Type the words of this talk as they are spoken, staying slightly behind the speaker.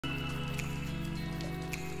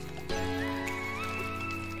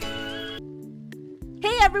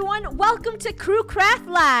everyone, welcome to Krewcraft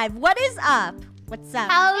Live. What is up? What's up?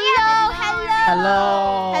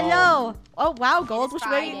 Hello. Oh wow, Gold.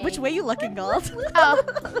 Which way you looking, Gold? Oh,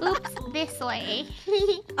 oops, this way.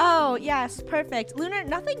 Oh yes, perfect. Lunar,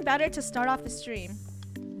 nothing better to start off the stream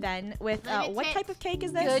than with what type of cake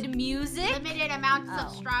is this? Good music. Limited amounts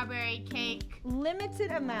of strawberry cake.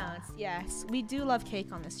 Limited amounts. Yes, we do love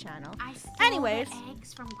cake on this channel. I stole Anyways, the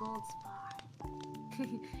eggs from Gold's spot.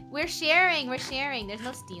 We're sharing. There's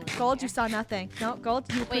no stealing. Gold, here. you saw nothing. No, Gold,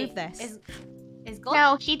 you approved this. Is Gold?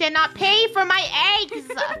 No, she did not pay for my eggs.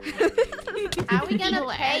 How are we gonna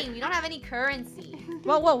pay? We don't have any currency.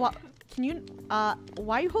 Whoa. Can you?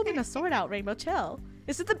 Why are you holding a sword out, Rainbow? Chill.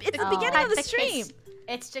 It's the beginning of the stream.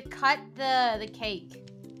 It's to cut the cake.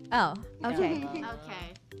 Oh, okay. Okay.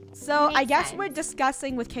 So Makes I guess sense. we're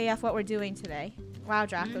discussing with KF what we're doing today. Wow,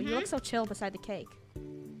 Draco, you look so chill beside the cake.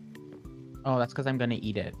 Oh, that's because I'm gonna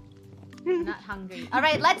eat it. I'm not hungry. All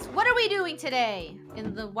right, what are we doing today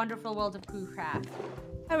in the wonderful world of Krewcraft?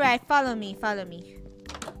 All right, follow me.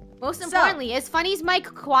 Most importantly, is Funny's mic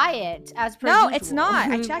quiet as per No, usual? it's not.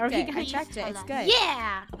 I Are checked we it. gonna- It's good.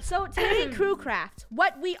 Yeah. So today, Krewcraft,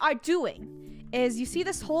 what we are doing is, you see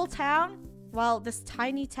this whole town? Well, this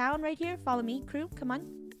tiny town right here. Follow me, Crew. Come on.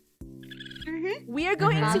 We are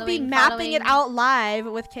going to be mapping it out live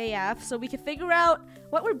with KF so we can figure out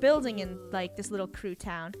what we're building in like this little Crew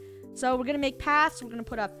town. So we're gonna make paths, we're gonna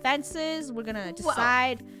put up fences, we're gonna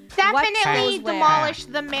decide what Definitely goes where. demolish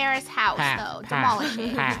the mayor's house, though. Demolish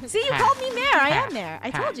it. See, you called me mayor. I am mayor.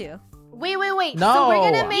 I told you. Wait. No. So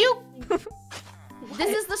we're gonna make.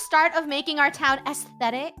 This is the start of making our town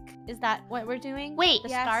aesthetic. Is that what we're doing? Wait, the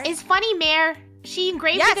yes. start. is Funny mayor? She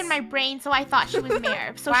engraved Yes. it in my brain, so I thought she was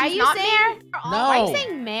mayor. So Why she's are you not saying? mayor? No. Why are you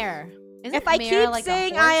saying mayor? Isn't If I mayor keep like a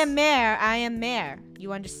saying horse? I am mayor, I am mayor.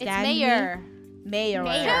 You understand It's mayor. me? Mayor.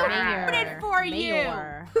 Mayor. Put it for you.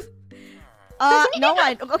 Mayor. No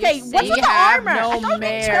one. Okay, You what's say with We the have armor? I no thought we were chill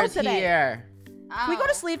mayors today. here. Can we go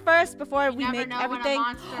to sleep first before we Never make know everything?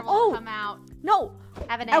 when a monster will Oh, come out. no.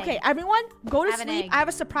 Have an egg. Okay, everyone, go to Have an sleep. egg. I have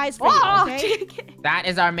a surprise for Oh, you, okay? That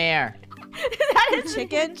is our mayor. that is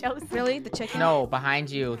Chicken? Joseph. Really? The chicken? No, behind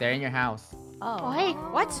you. They're in your house. Oh. Wait,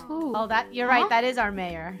 What? Oh, you're right. That is our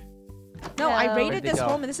mayor. No, I No. raided Where'd they this go?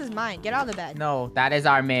 home and this is mine. Get out of the bed. No, that is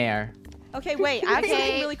our mayor. Okay, wait. I have something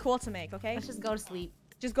Okay. really cool to make, okay? Let's just go to sleep.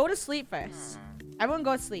 Just go to sleep first. Everyone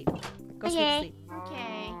go to sleep. Go Okay. sleep.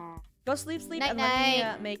 Okay. Go sleep, Night, and let me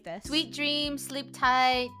night. make this. Sweet dreams, sleep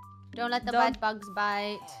tight. Don't let the Don't- bed bugs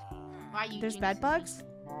bite. Why you There's jinxing bed bugs?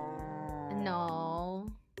 No.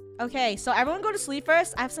 Okay, so everyone go to sleep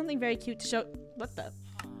first. I have something very cute to show. What the?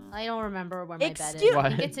 I don't remember where my bed Excuse- is. I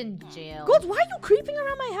What? think it's in jail. Gold, why are you creeping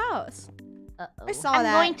around my house? Uh-oh. I saw I'm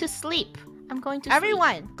that. going to sleep. I'm going to sleep.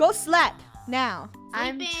 Everyone, go sleep now.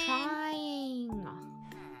 I'm Sleeping. trying.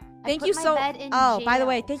 Thank I you put so. my bed in Oh, by the jail.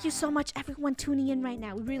 way, thank you so much, everyone tuning in right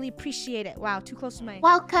now. We really appreciate it. Wow, too close to my.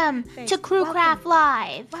 Welcome Thanks. to Krewcraft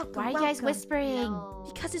Live. Welcome, Why are you guys welcome. whispering?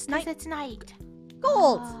 Because it's Because night. it's night.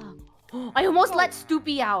 Gold. I almost let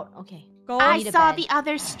Stoopy out. Okay. Gold. I need a saw bed. the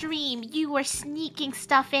other stream. You were sneaking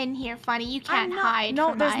stuff in here, Funny. You can't hide No,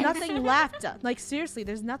 from there's us. nothing left. Like seriously,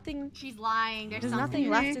 there's nothing. She's lying. There's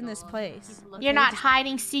nothing left in this place. You're not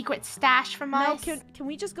hiding secret stash from No, us. can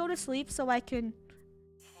we just go to sleep so I can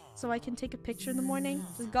take a picture in the morning?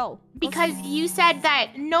 Just go. Because you said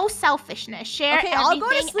that no selfishness. Share Okay, everything I'll go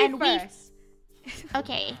to sleep and first.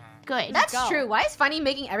 Okay, good. That's go. true. Why is Funny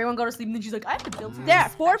making everyone go to sleep and then she's like, I have to build something There,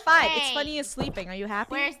 4 or 5. Hey. It's funny as sleeping. Are you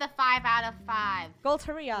happy? Where's the 5 out of 5? Gold,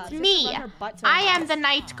 hurry up. It's Just me. run her butt to I the am house. the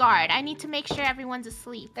night guard. I need to make sure everyone's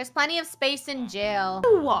asleep. There's plenty of space in jail.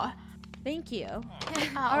 Ooh. Thank you. Oh.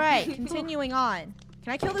 All right, continuing on.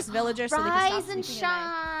 Can I kill this villager so they can stop Rise and sleeping at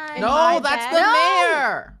night? shine. In No, my that's bed? the No.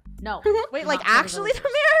 mayor. No. Wait, I'm like not killing actually the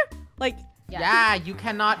villagers. mayor? Like, Yeah, you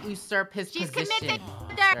cannot usurp his She's position. committed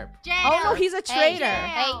to Usurp. jail. oh no, he's a traitor.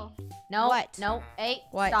 Jail. No. What? No. Hey,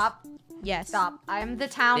 What? stop. Yes. Stop. I'm the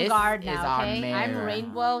town This guard is now, our okay? I'm mayor.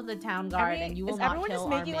 Rainbow, the town guard, and you will is not everyone kill just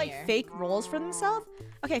making our like mayor. fake roles for themselves?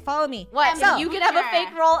 Okay, follow me. What? So- If you can have a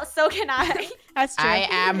fake role, so can I. That's true. I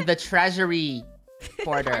am the treasury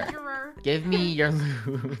porter. Treasurer. Give me your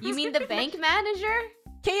loot. You mean the bank manager?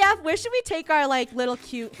 KF, where should we take our like little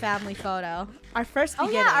cute family photo? Our first Oh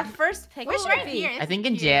beginning. yeah, our first picture. Where should it be? I think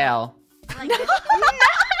in jail. Like this.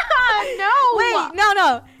 no. Wait,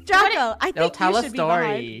 no, Draco. I They'll think tell you a should be behind.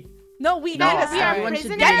 story. No, we No, need a we are everyone should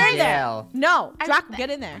be in prisoners. Get in there. jail. No, I'm Draco, the- get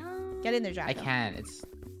in there. Get in there, Draco. I can't. It's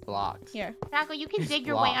blocked. Here, Draco, you can It's dig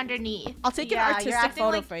your way blocked. underneath. I'll take Yeah, an you're artistic acting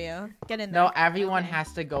photo like- for you. Get in there. No, everyone Okay.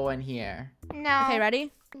 has to go in here. No. Okay,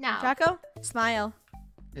 ready? No. Draco, smile.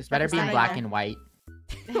 This better be in Fine. black and white.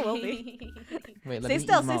 It will be. Wait, let Stay me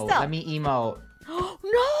still, emote. stay still. Let me emote.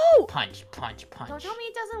 No! Punch, punch, Don't punch. tell me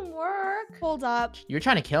it doesn't work. Hold up. You're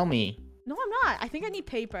trying to kill me. No, I'm not. I think I need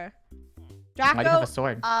paper. Why do you have Draco, a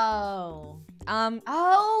sword? Oh. the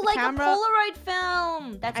Like camera- a Polaroid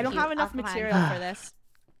film. That's I don't cute. have enough I'll find material it. for this.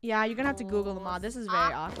 Yeah, you're gonna have to Google the mod. This is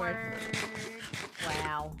very awkward.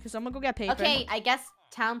 Wow. Cause someone go get paper. Okay, I guess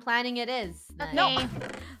town planning it is. then. No.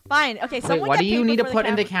 Fine. Okay, Wait, someone what get do you paper need to for put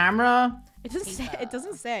in the camera. camera? It doesn't say. It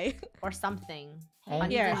doesn't say. Or something. Oh. I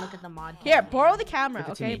need Here. to look at the mod. Here, campaign. borrow the camera.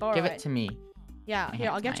 Give it to Okay, me. borrow Give it. it to me. Yeah, I here,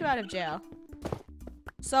 have I'll get you time. out of jail.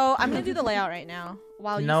 So I'm gonna do the layout right now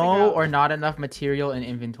while you figure No, out. or not enough material in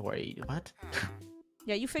inventory. What?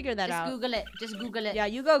 Yeah, you figure that Just out. Google it. Just Google it. Yeah,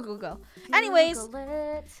 you go Google. Anyways, Google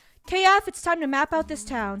it. KF, it's time to map out this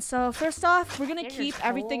town. So first off, we're gonna Here's keep your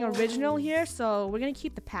everything original tools. here. So we're gonna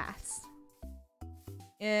keep the paths.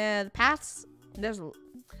 Yeah, the paths. There's. The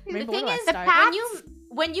Rainbow, thing where do I is, the start? paths.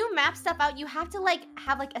 When you map stuff out, you have to like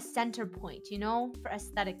have like a center point, you know, for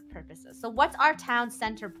aesthetic purposes. So what's our town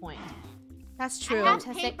center point? That's true. have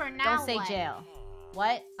Don't paper, say, now don't say what? jail.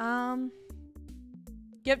 What?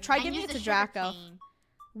 Try I giving use it the to sugar Draco. cane.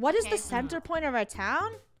 What is Okay. the center point of our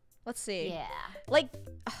town? Let's see. Yeah. Like,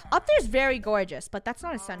 up there's very gorgeous, but that's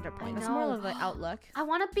not a center point. That's more know. of the outlook. I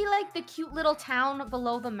want to be like the cute little town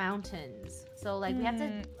below the mountains. So like we have to.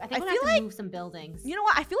 I think I we feel have to like- move some buildings. You know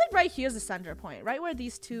what? I feel like right here's the center point. Right where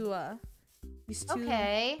these two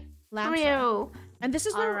Okay. lamps are. True. And this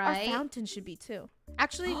is where Alright. our fountain should be too.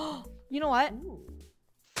 Actually, you know what? Ooh,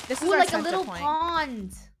 This is Ooh our like a center little point.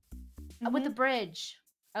 pond with Mhm. a bridge.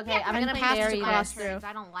 Okay, Yeah, I'm and gonna paths to bury cross this. through.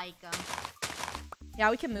 I don't like them. Yeah,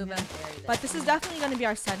 we can move it. But this is definitely going to be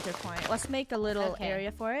our center point. Let's make a little Okay.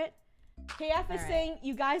 area for it. KF is Alright. saying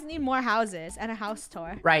you guys need more houses and a house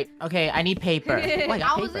tour. Right. Okay, I need paper. Oh, I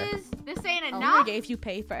got paper. Houses? This ain't Luna enough. gave you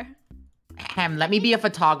paper. Let me be a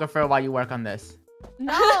photographer while you work on this.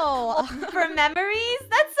 No! For memories?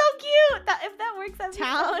 That's so cute. If that works, that'd be so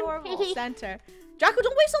Town adorable. center. Draco,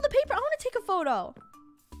 don't waste all the paper. I want to take a photo.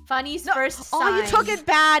 Funny's first Oh, sign. you took it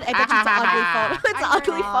bad. I bet you it's an ugly photo. It's an I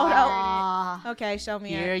ugly already photo. Aw. Okay, show me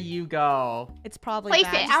Here it. you go. It's probably Place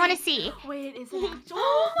bad. it. I want to see. Wait, is it actual?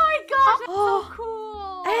 Oh my gosh, that's Oh. so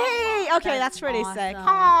cool. Hey, okay, that's pretty sick. awesome.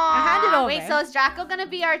 I hand it over. Wait, so is Draco gonna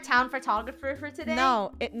be our town photographer for today?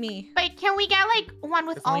 No, me. Wait, can we get like one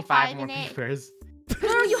with There's all only 5 more in it? papers.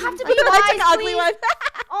 Girl, you have to be I took wise, an ugly please. one.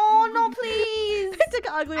 Oh no, please. I took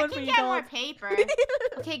an ugly I one for can you, get more Gold. paper.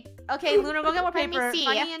 Okay, Luna, go get more Let me paper. see.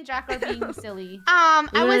 Funny and Draco are being silly. I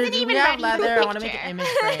Luna, wasn't do even we have ready leather? for I the want to make picture. an image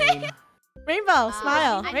frame. Rainbow,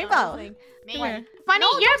 smile. I know. Rainbow. Me. Where? Funny,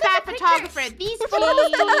 No, you're a don't bad take the photographer. pictures. These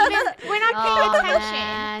photos don't even. We're not Oh paying attention.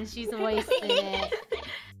 man, she's wasted it.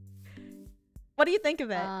 What do you think of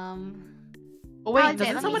it? Um. Oh wait, How is it?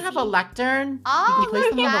 doesn't Let someone me have a see. lectern? Oh, you can place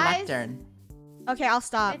them look, on the guys. lectern. Okay, I'll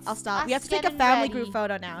stop. It's I'll stop. We have us to take a getting family ready. group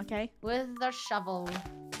photo now, okay? With the shovel.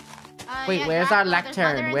 Wait, Yeah, where's Draco, our there's leather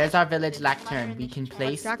lectern? in Where's the- our village there's leather lectern? in We the can chest.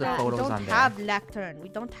 place the Draco, photos we don't on there. have lectern. We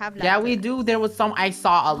don't have lectern. Yeah, we do. There was some. I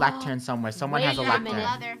saw a lectern somewhere. Someone Wait has a a lectern. minute.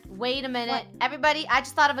 Leather. Wait a minute. Everybody, I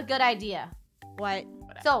just thought of a good idea. What?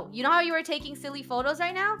 So, you know how you were taking silly photos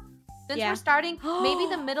right now? Since Yeah. we're starting, maybe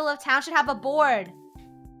the middle of town should have a board.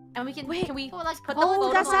 And we can, Wait. can we Oh, like put the Oh,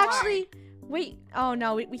 photos that's on? actually... Wait. Oh,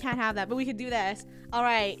 no, we can't have that, but we could do this. All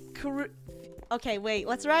right. Okay, wait.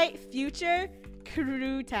 Let's write future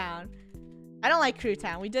Crew Town. I don't like Crew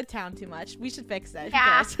Town. We did town too much. We should fix that. Who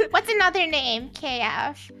Yeah. cares? What's another name?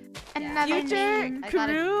 KF. Another Future name. I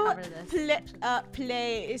gotta Crew cover this.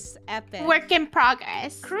 Place Epic. Work in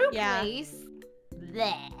progress. Crew Yeah. place.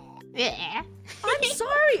 Bleh. Yeah. I'm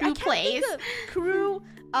sorry. I Crew can't Place. think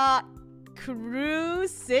of Crew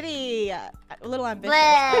City. A little ambitious.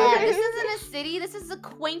 Bleh. This isn't a city. This is a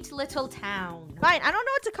quaint little town. Fine. I don't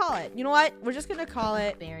know what to call it. You know what? We're just gonna call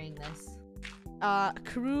it Bearing this.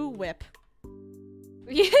 Crew Whip.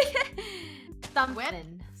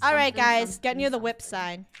 Something. All right, Something, guys, get something, near the something. whip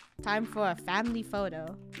sign. Time for a family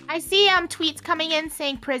photo. I see tweets coming in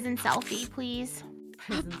saying prison selfie, please.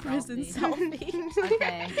 Prison selfie. selfie.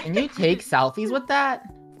 Okay. Can you take selfies with that?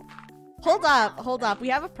 Hold up. We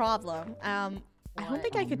have a problem. I don't What?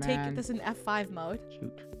 think I Oh, could take man. this in F5 mode.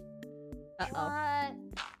 Shoot. Uh-oh. What?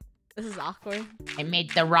 This is awkward. I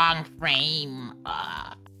made the wrong frame.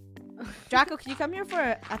 Draco, can you come here for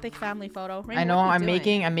an epic family photo? Rainbow, I know. what are you I'm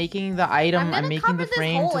doing? making the item. I'm gonna I'm making cover the this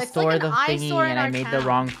frame hole. to It's like store an the thingy, eyesore in and I our made the town.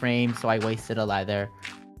 wrong frame, so I wasted a leather.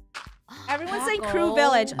 Everyone's saying Draco. Crew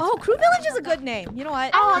Village. Oh, Crew Village is a good name. You know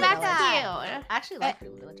what? Oh, like that's that. cute. I actually like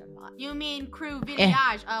Crew Village a lot. You mean Crew Eh.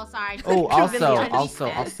 Village? Oh, sorry. Oh, Crew Village. also.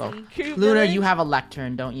 Crew Lunar, Village? you have a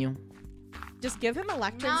lectern, don't you? Just give him a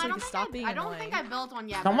lectern so he can stop being I don't annoying. think I built one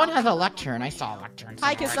yet. Someone has a lectern. I saw a lectern.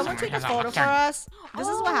 Hi, can someone take a photo for us? This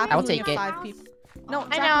is what happens I'll when you take have it. 5 people. No,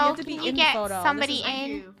 I Jack, know. you have to be Can you in the get photo. somebody This is-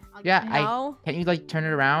 in? Yeah, No. Can't you like turn it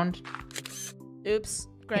around? Oops.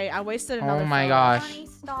 Great, I wasted another Oh my photo. gosh. Funny,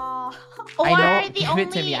 stop. Or I know. the Give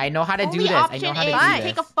it to me. I know how to do only this. I option know how is to you do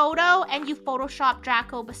take this. a photo and you Photoshop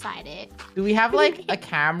Draco beside it. Do we have like a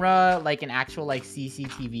camera, like an actual like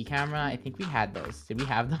CCTV camera? I think we had those. Did we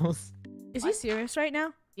have those? Is he serious right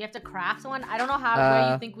now? You have to craft one? I don't know how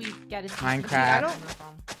where you think we get it. Minecraft. I don't.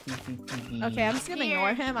 CCTV. Okay, I'm just gonna Here,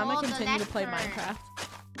 ignore him. I'm gonna hold the continue to play lectern.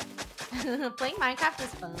 Minecraft. Playing Minecraft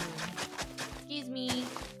is fun. Excuse me.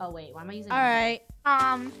 Oh wait, why am I using? All right.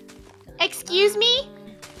 Excuse me?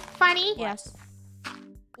 Funny? Yes.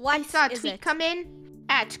 I saw a is tweet it? come in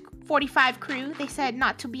at 45 Crew. They said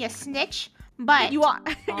not to be a snitch, but You are.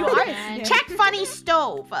 You are. man. check Funny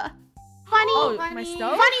stove. Funny, Oh, Funny. my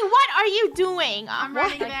stove. Funny, what are you doing? I'm What?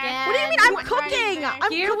 running there. What do you mean? I'm cooking. I'm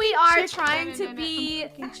Here we are trying to be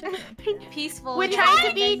cooking chicken. peaceful. We're here, trying to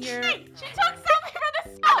and be then you're- She took something from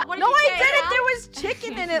the stove. What No, I didn't. There was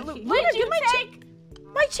chicken in it. Lunar, give my chicken.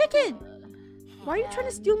 My chicken. Why are you trying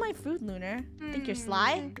to steal my food, Lunar? Think you're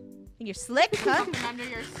sly? Think you're slick, huh? Under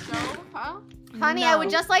your stove, huh? Honey, I would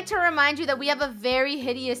No. just like to remind you that we have a very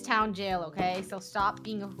hideous town jail, okay? So stop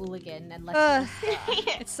being a hooligan and let's Ugh,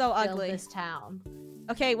 just, it's so build ugly. this town.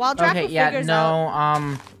 Okay, while Draco Okay, yeah, figures out.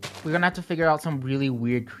 no, we're gonna have to figure out some really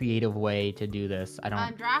weird, creative way to do this. I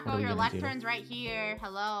don't. Draco, what are we your gonna do? lectern's right here.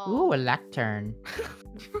 Hello. Ooh, a lectern.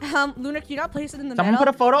 Lunar, can you not place it in the Someone put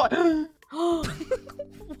a middle? photo. You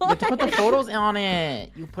have to put the photos on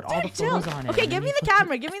it. You put all the Chill. photos on it. Okay, and give then me you the put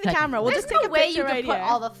camera. Give me the camera. We'll There's just take no a way picture you right can put here.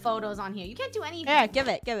 all the photos on here. You can't do anything. Yeah, give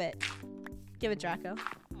it. Give it. Give it, Draco.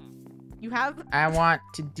 You have. I want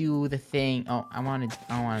to do the thing. Oh, I want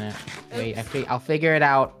to. Wait, I'll figure it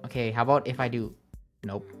out. Okay, how about if I do?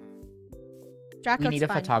 Nope. Draco, We need a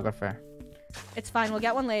it's fine. photographer. It's fine. We'll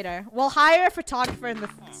get one later. We'll hire a photographer in the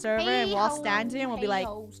server, and we'll all Hey-ho, stand here and we'll be like,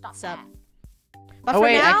 hey-ho, stop sup. that. But Oh for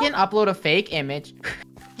wait, now, I can upload a fake image.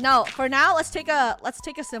 no. For now, let's take a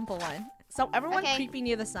simple one. So everyone Okay. creepy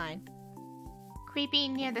near the sign. Creepy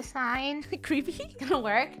near the sign. Creepy? Gonna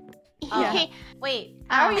work? Yeah. Wait,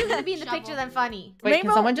 how are you gonna be in the Shovel. picture then funny? Wait, Rainbow,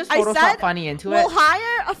 can someone just I Photoshop said funny into We'll it?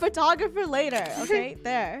 hire a photographer later. Okay,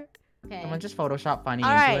 there. Okay. Someone just Photoshop funny All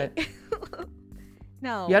into right. it.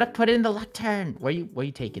 No, You gotta put it in the lectern. Where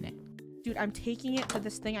you taking it? dude, I'm taking it to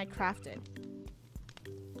this thing I crafted.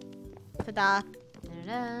 Ta-da!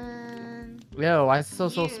 Dun-dun. Yo, why is it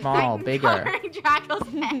so small? Bigger, Draco's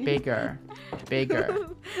head. bigger, bigger,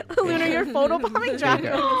 Luna, you're photobombing Draco in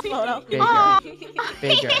this photo. bigger, Oh,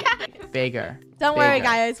 bigger, bigger. Don't worry, Bigger.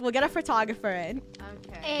 guys. We'll get a photographer in.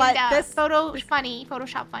 Okay. And, But this-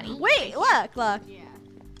 Photoshop funny. Wait, look. Yeah.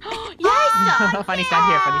 Yes! Funny, stand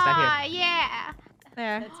here. Funny, stand here. Ah, yeah.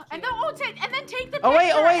 There. And then take the picture. Oh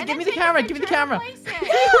wait, and give me then the take camera. Give me the picture and camera. place it.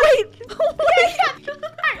 Wait.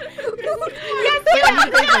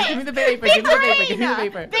 Give me the paper. Give me the paper. Give me the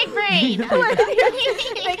paper. Big Give brain. me the paper.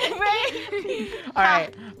 All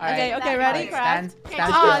right. Okay, okay, ready? Stand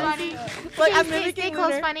Oh, still. Look, I'm stay mimicking close,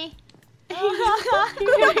 Lunar. funny.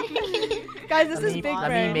 Guys, this is big Let me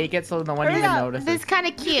brain. make it so no one Hurry even up. notices. This is kind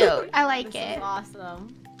of cute. I like This it. is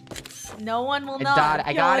awesome. No one will I know. got it.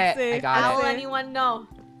 I Yo, got let's it. see. I got How will it. anyone know?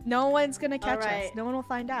 No one's gonna catch us. Alright. No one will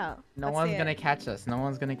find out. No Let's one's see gonna it. catch us. No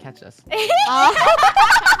one's gonna catch us. Oh,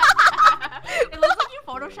 It looks like you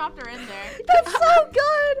photoshopped her in there. that's so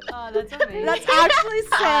good. Oh, that's amazing. That's actually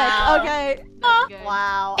sick. Wow. Okay.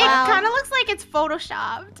 wow. It Wow. kind of looks like it's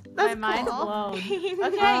photoshopped. That's My mind's cool. blown.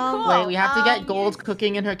 Okay, Um, cool. Wait, we have to get Um, Gold's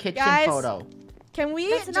cooking in her kitchen Guys, photo. Can we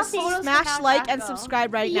There's enough just photos for smash now, like and Draco.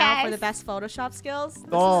 subscribe right now for the Yes. best Photoshop skills? This is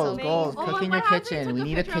Gold, so Gold, cool. cook in your kitchen. We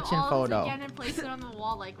need a kitchen photo. And place it on the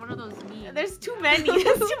wall like one of those memes. There's too many.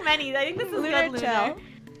 There's too many. I think this is Lunar, good, chill. Lunar.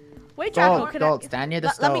 Wait, Draco, Gold, can Gold, I... stand near the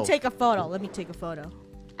Let stove. me take a photo. Let me take a photo.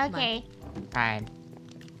 Okay. Fine.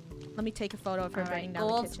 Let me take a photo of her burning down the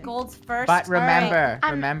Gold's, kitchen. Gold's first. But remember,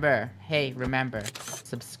 I'm- remember, hey, remember,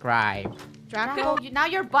 subscribe. Draco, Now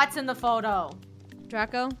your butt's in the photo.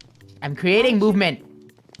 Draco. I'm creating movement.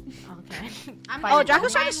 Okay. Oh,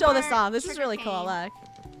 Draco's trying to show this off. This is really cool. Look.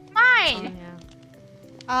 Mine.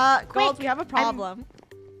 Gold, Quick, we have a problem.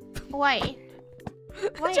 Wait.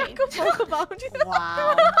 Wait. Draco photobombed you.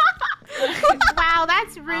 Wow. Wow,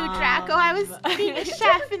 that's rude, Draco. I was being a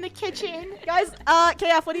chef in the kitchen. Guys,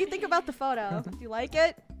 KF, what do you think about the photo? Do you like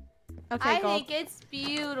it? Okay, I Gold. think it's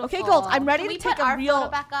beautiful. Okay, Gold, I'm ready Can to we take put a our real-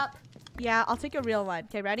 photo back up. Yeah, I'll take a real one.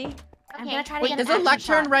 Okay, ready? I'm Okay. gonna try to Wait, get there's an a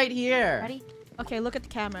action lectern shot. right here. Ready? Okay, look at the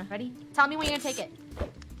camera. Ready? Tell me when you're gonna take it.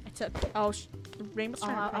 I took. Oh, Rainbow's Oh,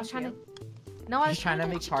 trying to I was prank trying you. No, I was He's trying to get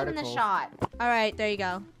make chicken in the particles. shot. All right, there you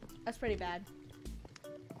go. That's pretty bad.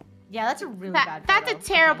 Yeah, that's a really bad That's a photo.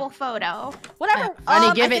 terrible photo. Whatever.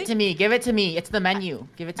 Funny, give I it think- to me. Give it to me. It's the menu.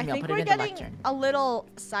 Give it to I me. I'll think put we're it in the getting lectern. a little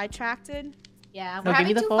sidetracked. Yeah, No, we're give me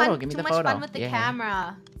having the too photo, fun, give me too the much photo. fun with the Yeah.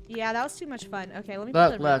 camera. Yeah, that was too much fun. Okay, let me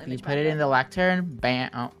Look, put the look. real You image put back it in up. the lectern. Bam.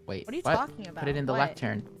 Oh, wait. What are you talking about? Put it in the What?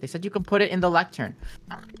 lectern. They said you can put it in the lectern.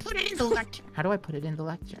 Put it in the lectern. How do I put it in the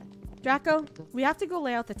lectern? Draco, we have to go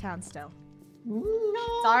lay out the town still.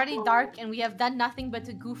 It's already dark and we have done nothing but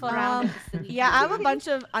to goof around in the city. Yeah, I have a bunch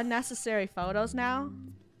of unnecessary photos now.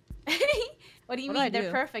 What do you What do I mean? They're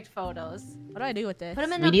do? perfect photos. What do I do with this? Put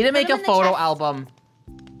them in We need to make a photo album.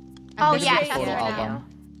 Oh, This yeah, is that's photo what I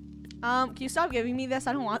album. Can you stop giving me this?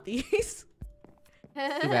 I don't want these.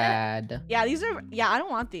 Too bad. Yeah, these are. Yeah, I don't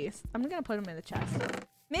want these. I'm gonna put them in the chest.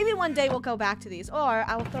 Maybe one day we'll go back to these, or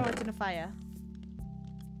I will throw it in the fire.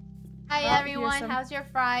 Hi here's everyone, some- how's your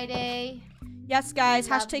Friday? Yes, guys.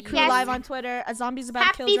 Love Hashtag you. crew Yes. live on Twitter. A zombie's about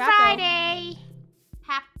to kill Happy Draco. Friday.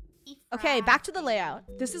 Happy Okay, back to the layout.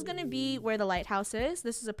 This is gonna be where the lighthouse is.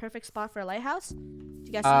 This is a perfect spot for a lighthouse. Do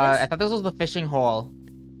you guys see I this? thought this was the fishing hole.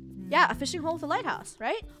 Yeah, a fishing hole with a lighthouse,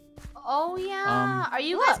 right? Oh yeah. Are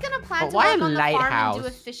you guys gonna plan but to why work a on the farm and do a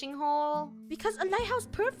lighthouse? fishing hole? Because a lighthouse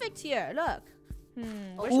perfect here. Look.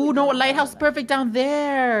 Where should Ooh, we no, go? a lighthouse perfect down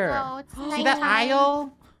there. Oh, it's See that nighttime.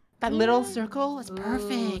 aisle? That little circle? It's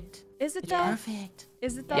perfect. Is it It's though? perfect.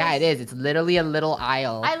 Is it though? Yeah, it is. It's literally a little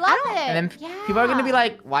aisle. I love it. And then people are gonna be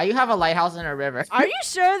like, "Why you have a lighthouse in a river?" Are you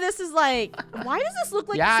sure this is like? Why does this look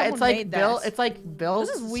like yeah, someone it's like made built. this? It's like built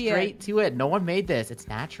This is weird. straight to it. No one made this. It's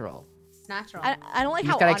natural. It's natural. I don't like You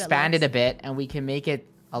how just gotta odd expand it a looks. bit, and we can make it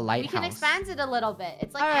a we lighthouse. can expand it a little bit.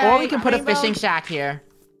 It's like Alright. Or we can put Rainbow. a fishing shack here.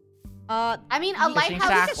 I mean a Fishing lighthouse.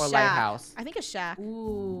 shack or lighthouse. I think a shack.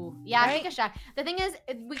 Ooh. Yeah, I Right? think a shack. The thing is,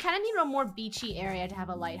 we kind of need a more beachy area to have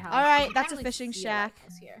a lighthouse. All right, You that's can't a really fishing see a shack.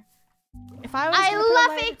 lighthouse here. If I was gonna put a I love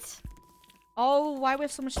light- it. Oh, why we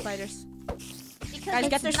have so much spiders? Because Guys,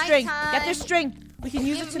 get it's their string. Get nighttime. their string. We can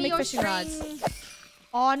use Give it to me make your fishing rods. string.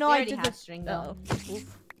 Oh no, We I already did have the string though.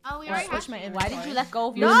 Oof. Oh, we Or already switch have my to- inventory. Why did you let go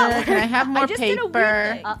of your? No! Luna, can I have more I just did a weird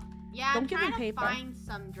paper? thing. Yeah, Don't I'm give me trying to paper. find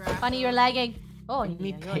some draft. Funny, you're lagging. Oh, Give me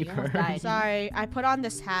you almost paper. died. Sorry, I put on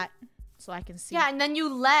this hat so I can see. Yeah, and then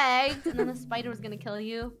you lagged, and then the spider was gonna kill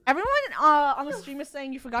you. Everyone on the stream is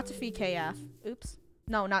saying you forgot to feed KF. Oops.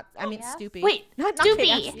 No, not. I mean KF? Stoopy. Wait, not Stoopy.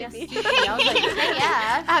 KF, Yes, Stoopy. I was like, hey,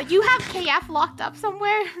 yeah. You have KF locked up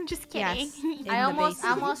somewhere? I'm just kidding. Yes. In I the almost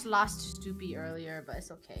basement. lost Stoopy earlier, but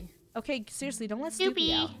it's okay. Okay, seriously, don't let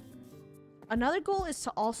Stoopy out. Stoopy. Another goal is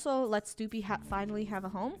to also let Stoopy finally have a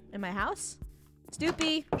home in my house.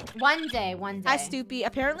 Stoopy. One day. Hi, Stoopy.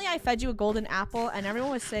 Apparently, I fed you a golden apple, and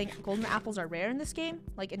everyone was saying golden apples are rare in this game,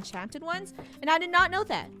 like enchanted ones, and I did not know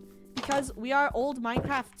that because we are old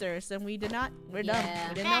Minecrafters, and we're dumb. We didn't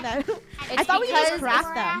know that. I thought we could just because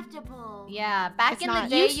craft them. Craftable. Yeah, back It's in the not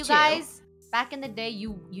day, used you to. guys. Back in the day,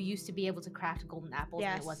 you used to be able to craft golden apples,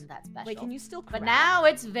 and Yes. it wasn't that special. Wait, can you still craft? But now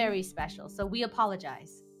it's very special, so we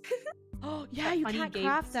apologize. Oh, yeah, that you funny can't game,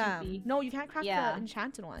 craft them. Stoopy. No, you can't craft Yeah. the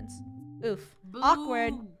enchanted ones. Oof. Boo.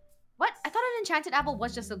 Awkward. What? I thought an enchanted apple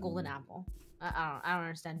was just a golden apple. I don't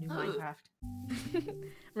understand new Minecraft.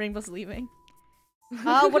 Rainbow's leaving. What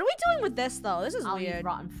are we doing with this, though? This is I'll eat weird.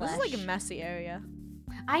 rotten This flesh. is like a messy area.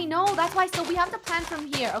 I know, that's why. So we have to plan from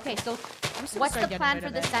here. Okay, so I'm just gonna what's start the getting plan rid for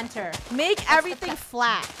of the it. center? Make the everything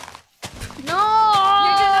flat.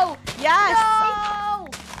 No! Yes. No!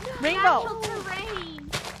 Rainbow. Natural terrain.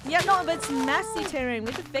 Yeah, no, but it's messy terrain.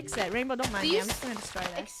 We have to fix it. Rainbow, don't mind Do me. you I'm just gonna destroy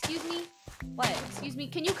this. Excuse me? What? Excuse me,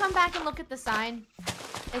 can you come back and look at the sign?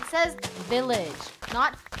 It says village,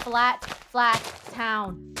 not flat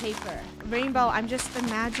town paper. Rainbow, I'm just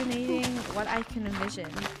imagining what I can envision.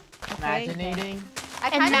 Okay? Imaginating. I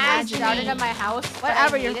kind of Imagining. started at my house. but I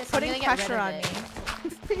Whatever, hate you're it, so I'm putting gonna get rid pressure of on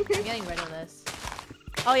it. me. I'm getting rid of this.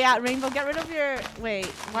 Oh yeah, Rainbow, get rid of your. Wait,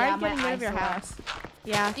 why Yeah, are you my getting rid of your eyesore. house?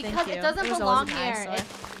 Yeah, Because thank you. it doesn't was belong always an here. eyesore.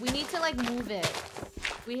 We need to like move it.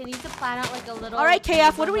 We need to plan out like a little. All right,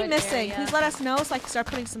 KF, what are we neighborhood missing? area. Please let us know so I can start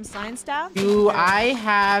putting some signs down. Do I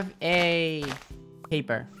have a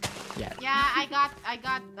paper? Yes. Yeah, I got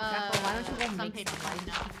Jackal, why don't you go some make paper some right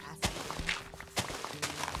now.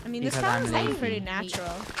 I mean, this Because sounds I'm like lazy. pretty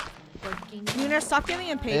natural. Working. Lunar, stop giving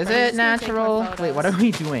him paper. Is He's it just gonna take more natural? Wait, what are photos.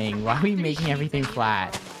 we doing? Why are we making everything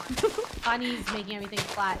flat? Funny's making everything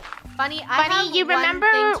flat. Funny, I Funny, have you one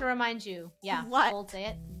remember- thing to remind you. Yeah. What? Gold, say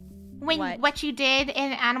it. When What? what you did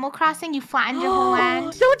in Animal Crossing, you flattened your whole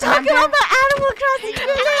land. Don't talk Remember? about the Animal Crossing.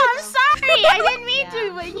 I'm sorry, I didn't mean Yeah.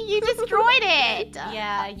 to, but you destroyed it.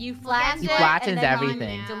 Yeah, you flattened You it. flattened and then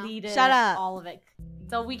everything. You deleted Shut up. all of it.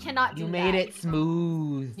 So we cannot do You that. made it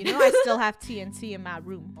smooth. You know I still have TNT in my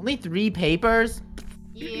room. Only 3 papers?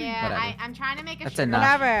 Yeah, Whatever. I'm trying to make a That's sugar enough.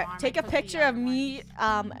 Whatever. farm. Take I a took the picture of other me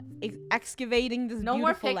excavating this No more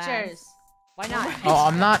beautiful land. pictures. Why not? Oh,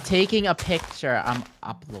 I'm not taking a picture. I'm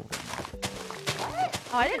uploading.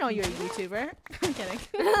 Oh, I didn't know you were a YouTuber. I'm kidding.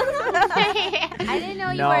 I didn't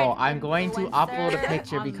know you were. No, an I'm going to upload a influencer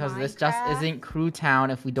picture on because this just Minecraft. isn't Crew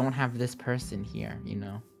Town if we don't have this person here, you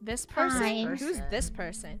know? This person? Fine. Who's this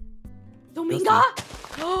person? Domingo.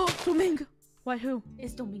 Oh, Domingo. What? Who?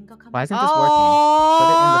 Is Domingo coming? Why isn't this working? Put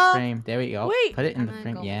it in the Oh, frame. There we go. Wait. Put it in the I'm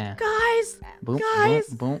frame. gonna go. Yeah. guys, Boom, Guys.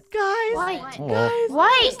 boom, boom. guys, What? Oh. guys.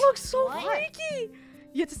 What? This looks so What? freaky.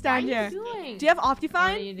 You have to What stand are here. you doing? Do you have What are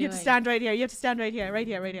Optifine? you You have to doing? stand right here. You have to stand right here. Right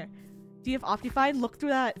here. Right here. Do you have Optifine? Look through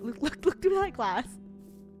that. Look through that glass.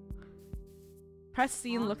 Press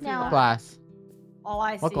C and look through No. that. Glass. Oh,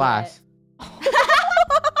 I see. What glass?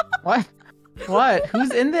 What? What?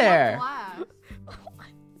 Who's in there? Wow.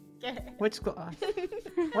 Which glass?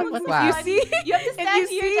 What You glass? see? You have to If stand you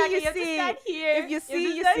here, see, Jackie. you You have to see. stand here. If you see, have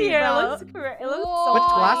to you stand see, here. bro. It looks correct. It looks Whoa. Which so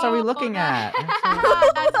glass are we cool. looking at?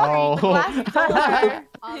 That's Oh. The glass taller.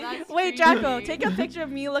 Oh, that's Wait, creepy. Draco, take a picture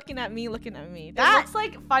of me looking at me looking at me. That That. looks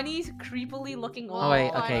like funny, creepily looking. Oh,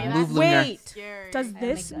 wait, okay, that's move Lunar. Wait. Scary. Does I make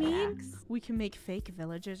this that mean axe. we can make fake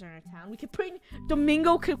villagers in our town? We could bring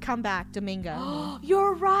Domingo could come back. Domingo.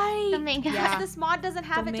 You're right. Domingo. Yeah. Because this mod doesn't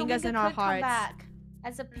have it. Domingo's Domingo in our could come hearts. back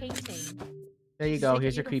as a painting. There you Just go. make it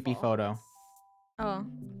Here's your creepy beautiful. photo. Oh,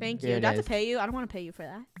 thank Here you. it Do I have to is. pay you? I don't want to pay you for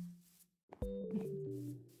that.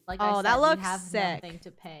 Like Oh, I said, that we looks have sick. nothing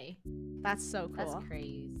to pay. That's so That's cool.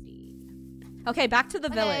 crazy. Okay, back to the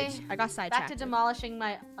Okay. village. I got Back to sidetracked. demolishing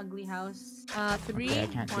my ugly house. Three, Okay, I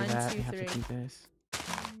can't do one, that. two, I have three. to do this.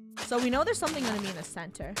 So we know there's something gonna be in the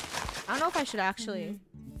center. I don't know if I should actually.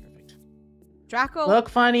 Perfect. Draco. Look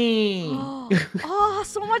funny. Oh,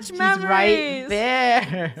 so much She's memories. right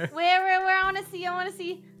there. Where? I wanna see. I wanna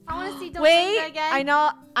see Domingo Wait, again.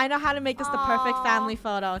 I know how to make this the perfect Aw. family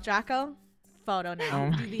photo. Draco, photo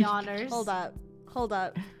now. Oh Do the honors. Hold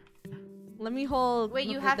up. Let me hold. Wait,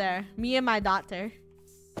 you it have- there. Me and my daughter.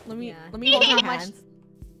 Let me Yeah. hold her How much- hands.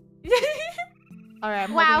 All right,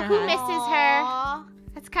 I'm Wow, holding who her misses hands. her? Aw.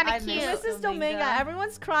 That's kind I of miss cute. This is Dominga. Dominga.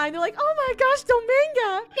 Everyone's crying. They're like, "Oh my gosh,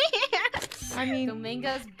 Dominga!" I mean,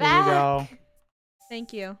 Domingo's There you back go.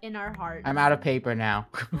 thank you. in our heart. I'm out of paper now.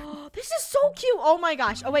 This is so cute. Oh my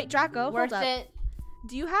gosh. Oh wait, Draco, Worth hold up. it.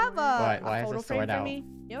 Do you have What? a Why is photo the frame sword for out? me?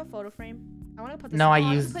 You have a photo frame? I want to put this. No, I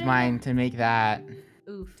on. used put it mine to make that.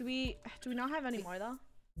 Oof. Do we not have any more though?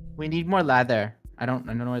 We need more leather. I don't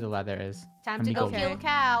know where the leather is. Time Let to me go go. kill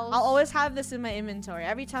cows. I'll always have this in my inventory.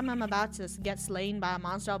 Every time I'm about to get slain by a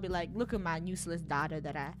monster, I'll be like, "Look at my useless daughter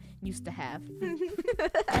that I used to have."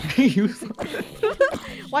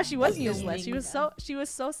 Why she was useless? She was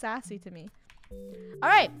so sassy to me. All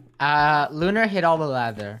right, Lunar hit all the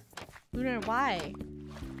leather. Lunar, why?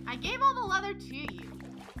 I gave all the leather to you.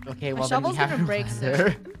 Okay, My well then we shovel's have gonna no break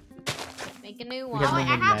leather. Make a new We one. have Oh, wait,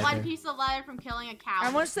 I no have leather. one piece of leather from killing a cow.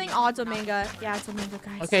 Everyone's saying, "Oh, Dominga." Yeah, Dominga,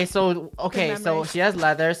 guys. Okay, so memories. she has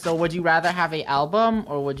leather. So would you rather have a album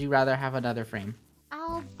or would you rather have another frame?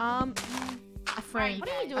 A frame. What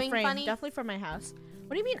are you A doing, frame, Funny? definitely for my house.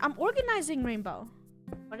 What do you mean? I'm organizing Rainbow.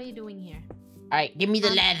 What are you doing here? All right, give me the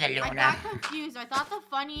leather, I Luna. got confused. I thought the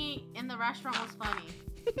funny in the restaurant was funny.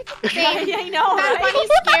 Same. I know, That right? bunny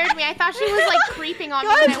scared me. I thought she was like creeping on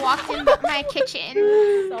me when I walked in my kitchen.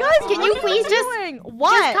 Guys, Can you please just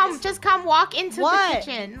what? just come walk into What?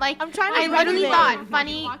 the kitchen? Like I'm trying to I do literally everything. thought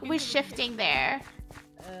Funny was shifting there.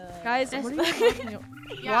 Guys, what are you talking about?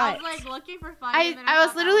 Yeah, I What? was like looking for funny. and then I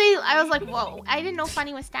was thought that literally, funny. I was like, whoa, I didn't know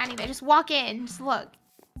Funny was standing there. Just walk in, just look.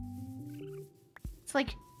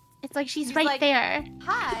 It's like she's He's right like, there.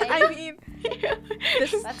 Hi. I mean,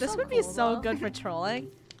 this That's this so would be cool, so though. good for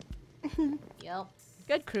trolling. Yep.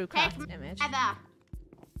 Good Krewcraft Take image. Heather.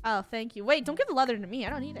 Oh, thank you. Wait, don't give the leather to me.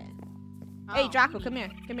 I don't need it. Hey, Oh. Draco, come here.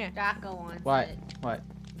 Come here. Draco wants What? it. What?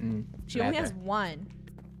 She only has leather. one.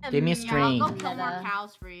 Give me a Yeah, I'll string. go kill more Heather.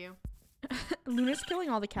 cows for you. Luna's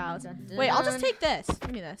killing all the cows. Dun, dun, Wait, I'll just dun. take this.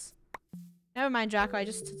 Give me this. Never mind, Draco. I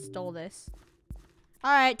just stole this.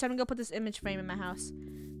 All right, time to go put this image frame in my house.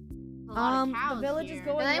 A lot of The cows village is here.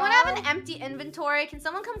 going Does anyone have well. an empty inventory? Can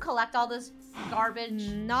someone come collect all this garbage?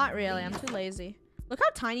 Not really. I'm too lazy. Look how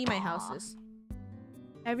tiny my house Aw. is.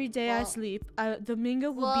 Every day I Well- sleep,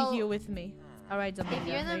 Domingo will Well, be here with me. All right, Domingo. If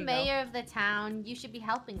you're there the you mayor of the town, you should be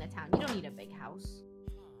helping the town. You don't need a big house.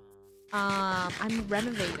 go. I'm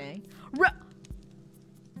renovating.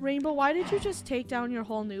 Rainbow, why did you just take down your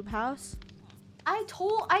whole noob house? I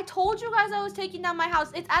told you guys I was taking down my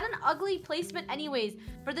house. It's at an ugly placement anyways.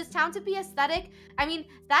 For this town to be aesthetic, I mean,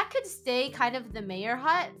 that could stay kind of the mayor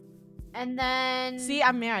hut. And then... See,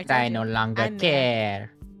 I'm mayor. I no longer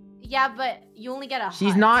care. Yeah, but you only get a hut.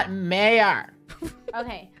 She's not mayor.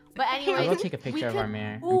 Okay, but anyways... I'll go take a picture of our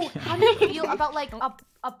mayor. Ooh, how do you feel about like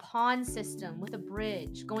a pond system with a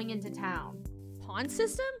bridge going into town? Pond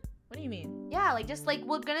system? What do you mean? Yeah, like just like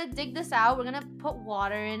we're gonna dig this out. We're gonna put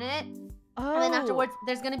water in it. Oh. And then afterwards,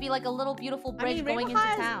 there's gonna be like a little beautiful bridge going into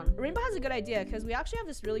town. Rainbow has a good idea because we actually have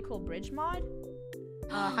this really cool bridge mod.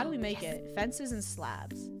 How do we make it? Fences and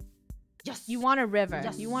slabs. Yes. You want a river.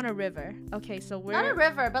 Yes. You want a river. Okay, so we're... Not a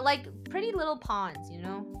river, but like pretty little ponds, you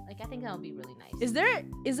know? Like I think that would be really nice. Is there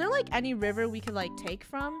like any river we could like take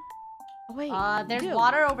from? Oh wait. There's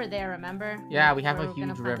water over there, remember? Yeah, we have a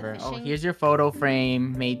huge river. Oh, here's your photo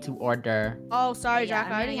frame made to order. Oh, sorry, Yeah,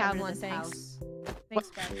 Draco. I already have one. Thanks. House. Thanks,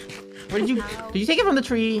 guys. Where did you... Did you take it from the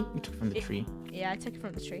tree? You took it from the tree. Yeah, I took it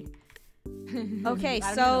from the tree. Okay, I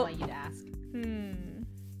don't so... know why you'd ask.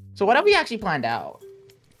 So what have we actually planned out?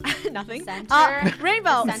 Nothing. Center,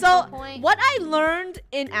 Rainbow. the So central point. what I learned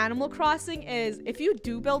in Animal Crossing is if you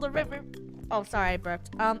do build a river... Oh, sorry, I burped.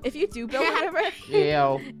 If you do build a river...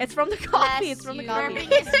 Ew. It's from the coffee. Bless It's from the you. coffee.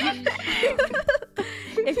 Burping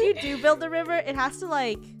If you do build a river, it has to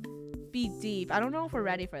like be deep. I don't know if we're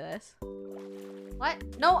ready for this. What?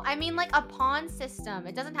 No, I mean like a pond system.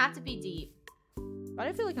 It doesn't have to be deep. But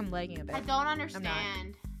I feel like I'm lagging a bit. I don't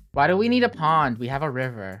understand. Why do we need a pond? We have a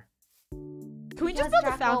river. Can we just Because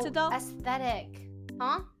build a fountain though? Aesthetic.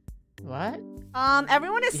 Huh? What?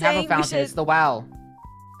 Everyone is We have saying a fountain. we It's should... the well.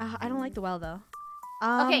 I don't like the well though.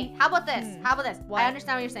 Okay, how about this? How about this? What? I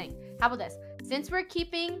understand what you're saying. How about this? Since we're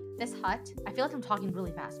keeping this hut, I feel like I'm talking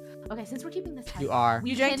really fast. Okay, since we're keeping this hut, You are.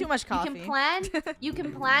 You drank too much coffee. You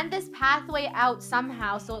can plan this pathway out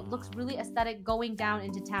somehow so it looks really aesthetic going down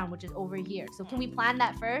into town, which is over here. So can we plan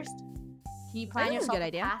that first? Can you plan think that's a yourself good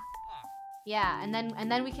idea. path? Yeah,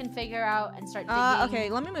 and then we can figure out and start digging. Okay,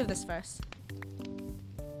 let me move this first.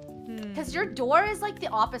 Because your door is like the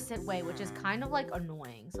opposite way, which is kind of like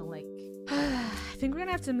annoying. So like, I think we're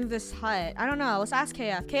gonna have to move this hut. I don't know. Let's ask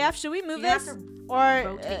KF. KF, should we move You have this? to Or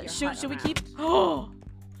rotate your should hut we around. keep... Oh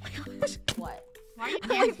my gosh. what? Why are you I'm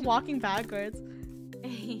like walking backwards.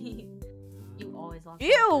 You always walk.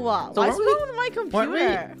 Ew! What's weren't we- wrong with my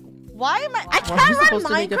computer? Why am I... I Weren't we can't run supposed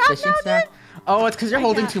to make a Minecraft fishing now, stack? dude? Oh, it's because you're I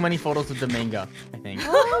holding got- too many photos of Domingo, I think.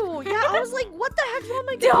 Oh, yeah. I was like, what the heck's wrong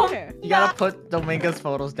with my computer? You gotta put Domingo's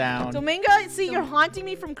photos down. Domingo, see, you're haunting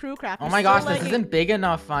me from Krewcraft. Oh You're my still gosh, this lagging- isn't big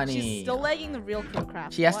enough, Funny. She's still lagging the real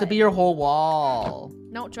Krewcraft. She has to What? be your whole wall.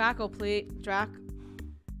 No, Draco, please. Drac.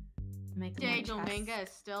 Make Day my chest. Dominga is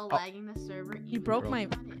still Oh. lagging the server. You even broke though my...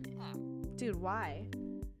 it's not. Dude, why?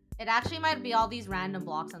 It actually might be all these random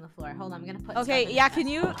blocks on the floor. Hold on, I'm gonna put. Okay, stuff in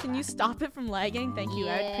yeah, the can you stop it from lagging? Thank you,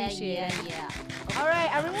 I appreciate it. Yeah. All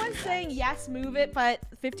right, everyone's saying yes, move it, but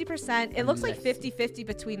 50%. It looks like Yes. 50-50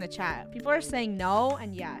 between the chat. People are saying no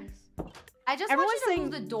and yes. I just Everyone's want you to saying-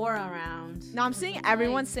 move the door around. No, I'm seeing It's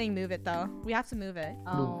everyone's saying move it though. We have to move it.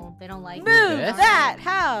 Oh, they don't like Move it. that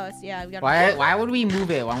house. Yeah, we got. Why would we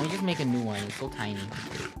move it? Why don't we just make a new one? It's so tiny.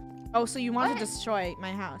 Oh, so you want What? to destroy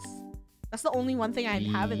my house? That's the only one thing I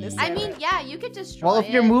have in this. I server. mean, yeah, you could destroy Well, if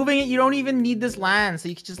you're it. moving it, you don't even need this land, so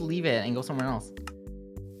you could just leave it and go somewhere else.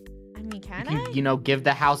 I mean, can You I? can, you know, give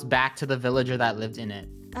the house back to the villager that lived in it.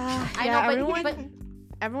 I yeah, know, but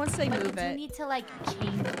everyone's saying but move you it. need to like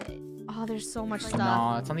change it. Oh, there's so much No, stuff.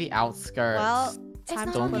 No, it's on the outskirts. Well, It's time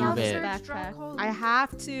not to on put the on this outskirts, backpack. Draco. I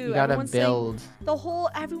have to. you gotta Everyone's saying- build. the whole.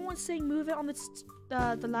 Everyone's saying move it on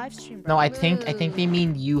the live stream. Bro. No, I think they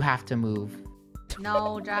mean you have to move.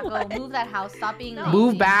 No, Draco, What? move that house. Stop being lazy.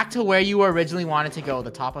 Move back to where you originally wanted to go,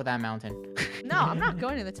 the top of that mountain. No, I'm not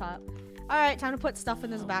going to the top. All right, time to put stuff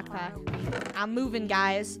in this backpack. I'm moving,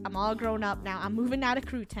 guys. I'm all grown up now. I'm moving out of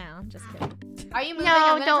Crew Town. Just kidding. Are you moving? No,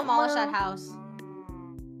 I'm gonna don't demolish that move. house.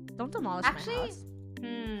 Don't demolish Actually, my house.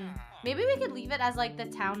 Maybe we could leave it as like the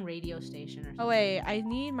town radio station or something. Oh wait, I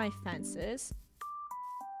need my fences.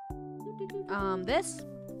 This.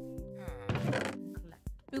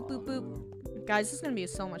 Boop boop boop. Guys, this is gonna be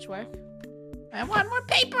so much work. I want more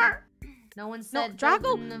paper. No one No, said. Draco,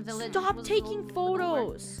 building the village stop was taking would work.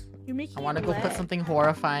 photos. You're making. I want to it go put lag. something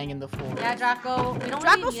horrifying in the forest. Yeah, Draco. We don't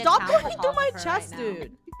Draco, really need a stop town going through my photographer chest, right now.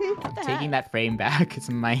 dude. What the Taking heck? that frame back. It's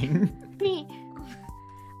mine.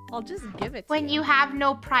 I'll just give it to When you have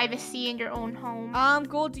no privacy in your own home.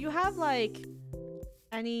 Gold, do you have like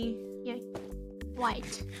any?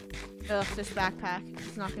 What? Ugh, this backpack.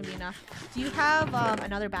 It's not gonna be enough. Do you have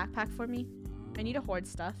another backpack for me? I need to hoard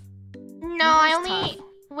stuff. No, I It's only. tough.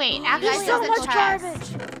 Wait, There's actually, There's so there's a much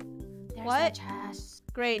chest. garbage. There's What? the chest.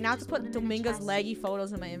 Great, now I have to Just put eliminate Dominga's chest. leggy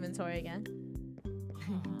photos in my inventory again.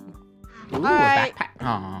 Ooh, Alright. a backpack.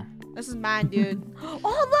 Aw. This is mine, dude.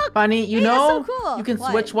 Oh, look! Funny, you Hey, that's know, so cool. you can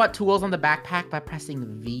What? switch what tools on the backpack by pressing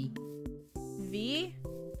V. V?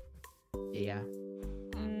 Yeah.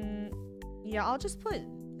 Yeah, I'll just put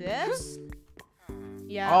this.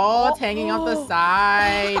 Yeah. Oh, it's hanging off the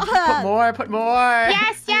side. Put more, put more.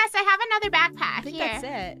 Yes, yes, I have another backpack. I think Here. that's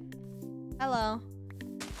it. Hello.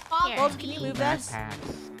 Here. Gold, can you move this?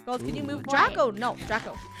 Backpacks. Gold, can you move? What? Draco, no.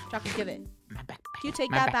 Draco, give it. My backpack. Can you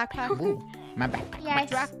take My that backpack? Ooh, my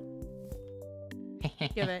backpack. Yes.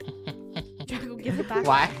 Give it. Draco, give it back.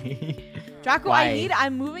 Why? Draco, Why?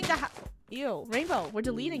 I'm moving the Ew, Rainbow, we're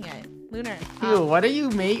deleting it. Lunar. Ew, what are you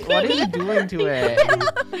What are you doing to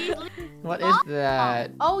it? What is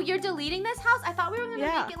that? Oh, you're deleting this house? I thought we were gonna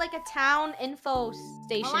Yeah. make it like a town info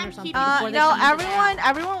station I'm or something. keeping before they No, come to town.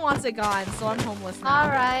 everyone wants it gone, so I'm homeless now. All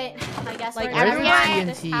right. I guess Like, we're Where's gonna the get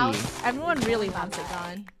this TNT? house. Everyone really wants it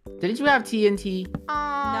gone. Didn't you have TNT?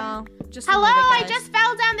 No, just Hello, remove it, I guys. just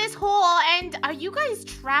fell down this hole, and are you guys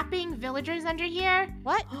trapping villagers under here?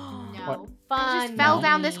 What? No. I Fun. just fell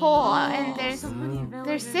down this hole, and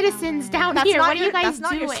there's citizens down here. What are you guys That's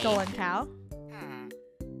not doing? your stolen cow.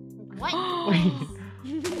 What?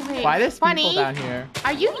 Wait, why there's Funny? people down here?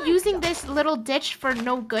 Are you using this little ditch for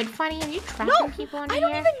no good, Funny? Are you trapping people under I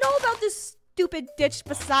don't here? even know about this stupid ditch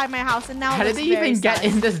beside my house, and now How it did looks they very even get sus.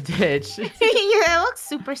 in this ditch? Yeah, it looks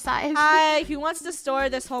super sized. Hi, who wants to store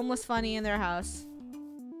this homeless Funny in their house?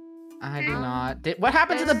 I do not. What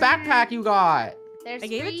happened to the backpack you got? There's I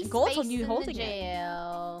gave it free to Gold space when you in the holding it.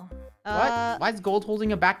 jail. What? Why is Gold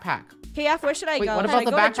holding a backpack? KF, where should I Wait, go? what Should about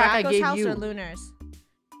the I go to backpack I Draco's gave house you? or Lunar's?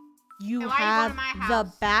 You Then why are you have going to my the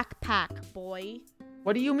house? backpack, boy.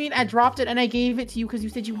 What do you mean? I dropped it and I gave it to you because you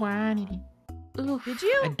said you wanted it. Ooh. Did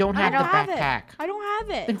you? I don't have the have backpack. it. I don't have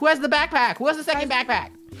Then it. who has the backpack? Who has the second backpack?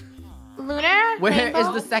 Lunar? Where is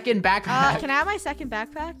Rainbow? the second backpack? Can I have my second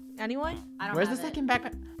backpack? Anyone? I don't Where's the have it. second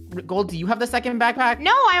backpack? Gold, do you have the second backpack?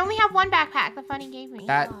 No, I only have one backpack. The Funny gave me.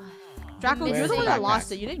 That. Draco, Where's you're the the one that backpack?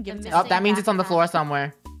 lost it. You didn't give it to me. Oh, that means it's on the floor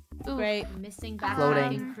somewhere. Ooh. Great. Missing back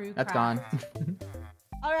Floating. Krewcraft. That's gone.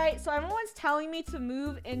 All right, so everyone's telling me to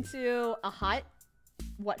move into a hut.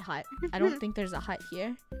 What hut? I don't think there's a hut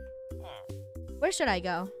here. Where should I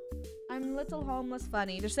go? I'm little homeless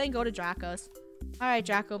Funny. They're saying go to Draco's. All right,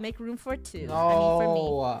 Draco, make room for two. I mean, for me.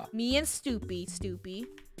 No. Me and Stoopy.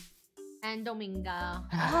 And Domingo. Oh,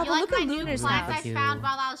 You but like look my at new Lunar's plant house. I found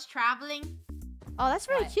while I was traveling? Oh, that's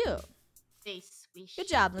very What? cute. They swish. Good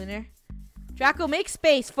job, Lunar. Draco, make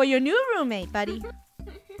space for your new roommate, buddy.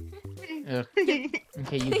 Ugh.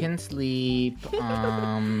 Okay, you can sleep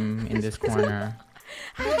in this corner.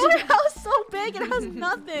 How is your house so big? It has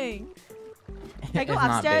nothing. Can I go It's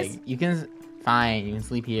not upstairs? big. You can fine, you can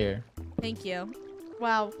sleep here. Thank you.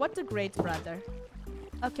 Wow, what a great brother.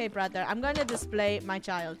 Okay, brother, I'm going to display my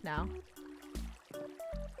child now.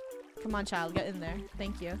 Come on, child, get in there.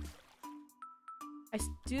 Thank you.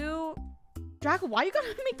 do... Draco, why you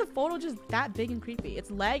gotta make the photo just that big and creepy?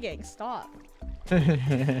 It's lagging. Stop.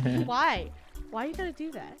 Why? Why you gotta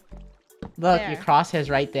do that? Look, There. your crosshair's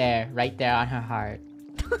right there on her heart.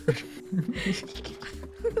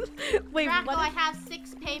 Wait, Draco, what I if, have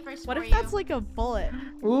 6 papers what for if you. that's like a bullet?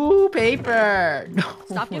 Ooh, paper! No,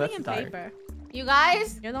 Stop giving that's him dark. paper. You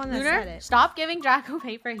guys, You're the one that said Lunar, it. stop giving Draco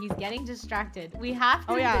paper. He's getting distracted. We have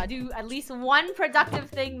to Oh, yeah. do at least one productive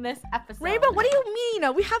thing this episode. Rainbow, what do you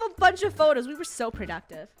mean? We have a bunch of photos. We were so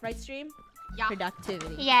productive. Right, stream? Yeah.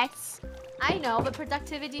 Productivity. Yes. I know, but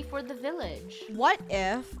productivity for the village. What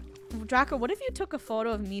if... Draco, what if you took a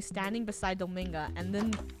photo of me standing beside Dominga and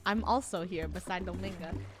then I'm also here beside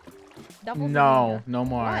Dominga? Double No, no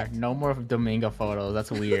more. What? No more Domingo photos.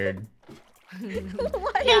 That's weird. Dominga.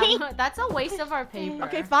 What? Yeah, that's a waste of our paper.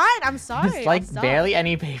 Okay, fine. I'm sorry. It's like I'll stop. barely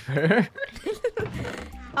any paper.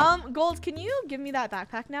 Gold, can you give me that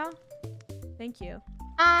backpack now? Thank you.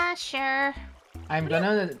 Sure. I'm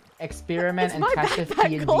gonna experiment It's and my test if backpack,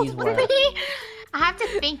 P&G's Gold. work. I have to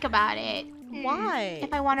think about it. Why?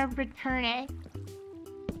 If I want to return it.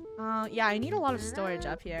 Yeah, I need a lot of storage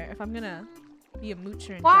up here if I'm gonna be a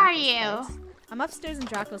moocher in Where are Draco's you? place. I'm upstairs in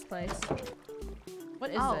Draco's place. What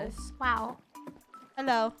is Oh, this? wow.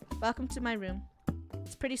 Hello. Welcome to my room.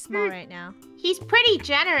 It's pretty small right now. He's pretty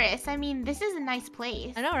generous. I mean, this is a nice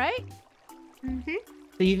place. I know, right? Mm-hmm.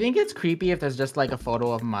 Do you think it's creepy if there's just like a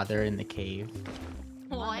photo of Mother in the cave?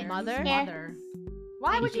 What? Mother? Yeah. Mother.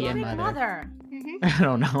 Why would you P&G pick mother. mother? Mm-hmm. I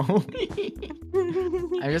don't know.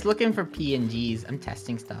 I'm just looking for P&Gs. I'm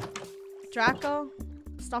testing stuff. Draco,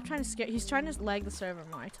 stop trying to scare. He's trying to lag the server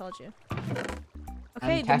more. I told you.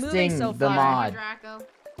 Okay, I'm they're moving testing so the far. mod. Draco.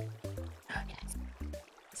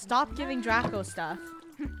 Stop giving Draco stuff.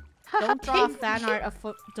 Don't draw fan art of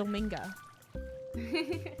Domingo.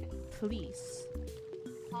 Please.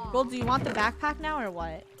 Gold, do you want the backpack now or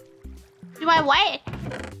what? Do I what?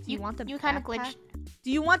 Do you want the You backpack? kind of glitched.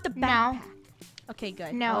 Do you want the backpack? No. Okay, good.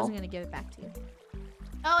 I No. wasn't gonna give it back to you.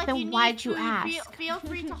 Oh, if Then you need why'd you food, ask? Feel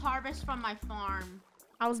free to harvest from my farm.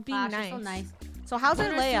 I was being Wow, nice. she's so nice. So how's I'm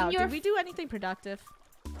our gonna assume layout? you're- Did we do anything productive?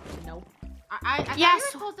 Nope. I thought Yes.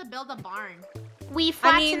 you were supposed to build a barn. We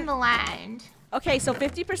flattened mean- the land. Okay, so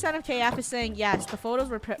 50% of KF is saying yes, the photos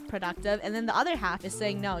were productive, and then the other half is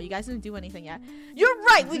saying no, you guys didn't do anything yet. You're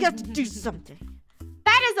right, we got to do something.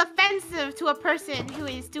 That is offensive to a person who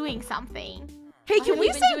is doing something. Hey, What can have we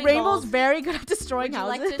you been say doing, Rainbow's Gold? very good at destroying Would you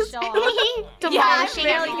like houses? to show off? Demolishing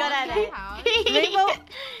really everything. good at it. Rainbow,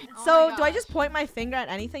 Oh so my do I gosh. just point my finger at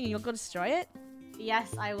anything and you'll go destroy it?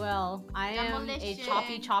 Yes, I will. I am a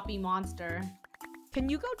Demolition. choppy monster. Can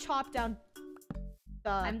you go chop down the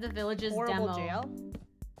I'm the village's horrible demo. jail?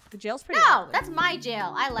 The jail's pretty No, ugly. that's my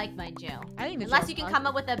jail. I like my jail. I think the Unless jail's you can ugly. come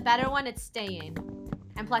up with a better one, it's staying.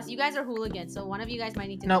 And plus, you guys are hooligans, so one of you guys might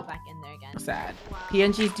need to Nope. go back in there again. Sad. Wow.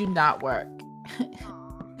 PNGs do not work.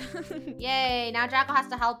 Aw. Yay, now Draco has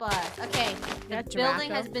to help us. Okay, the Yeah, building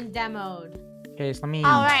Draco. has been demoed. Okay, so let me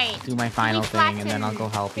All right. do my final thing and then I'll go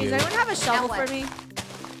help Hey, you. does anyone have a shovel what? for me? I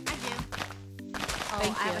do. Oh,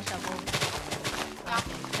 Thank I have you. a shovel.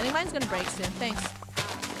 I think mine's gonna break soon. Thanks.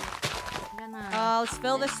 I'm gonna- Let's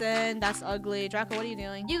fill this in. That's ugly. Draco, what are you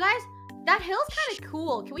doing? You guys, that hill's kind of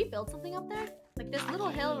cool. Can we build something up there? Like this little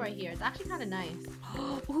hill right here. It's actually kind of nice.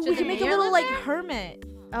 Ooh, Should we the can make a mayor little live like there? hermit.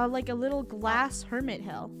 Like a little glass hermit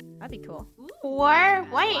hill. That'd be cool. Or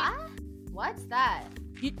wait. What? What's that?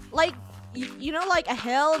 You know, like a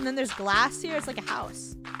hill and then there's glass here. It's like a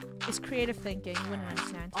house. It's creative thinking. You wouldn't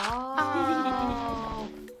understand. Oh.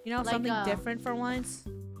 You know, Like something a- different for once.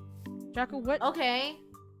 Draco, what? Okay.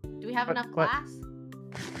 Do we have What- enough what? glass?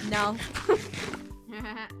 No.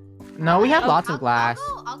 No, we have Oh, lots of glass.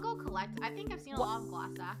 I'll go collect. I think I've seen a lot of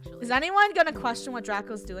glass actually. Is anyone gonna question what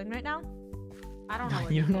Draco's doing right now? I don't know.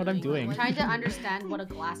 What You he's don't know what I'm I'm doing. trying to understand what a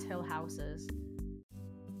glass hill house is.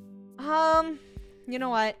 You know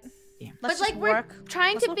what? Damn. Let's but like just we're work.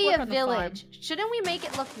 trying Let's to look be work a on the farm. village. Shouldn't we make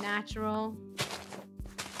it look natural?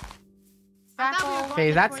 I thought we were Draco, going Okay,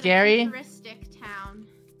 is that for the scary? futuristic town.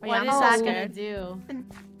 Oh, yeah, what I'm is so that scared. gonna do?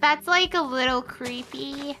 That's like a little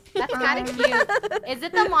creepy. That's kind of cute. Is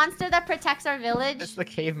it the monster that protects our village? It's the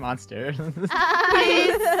cave monster.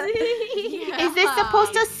 Is this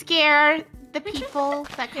supposed to scare the people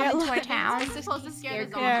that come Yeah, into our look. town? It's supposed to scare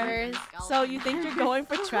the Yeah. zombies. So you think you're going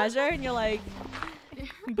for treasure and you're like,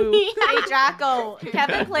 boo. Hey Draco,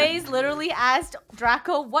 Kevin Plays literally asked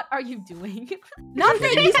Draco, "What are you doing?"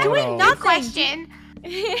 Nothing. He's doing Photo. nothing. Question.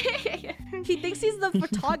 He thinks he's the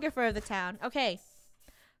photographer of the town. Okay.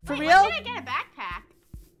 For Wait, real? when did I get a backpack?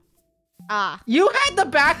 Ah. You had the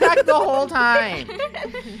backpack the whole time.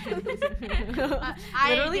 I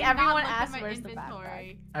Literally did not everyone look at asked my where's the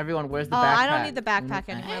inventory. Everyone, where's the Oh, backpack? I don't need the backpack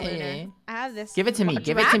anymore, Hey. Lunar. I have this. Give it to me. What,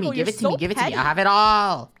 Give it to me. Draco, Give you're it to me. so Give it to me. petty. I have it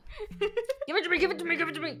all. Give it to me, give it to me, give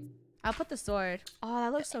it to me. I'll put the sword. Oh,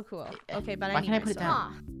 that looks so cool. Okay, but Why I need can't I my put it sword.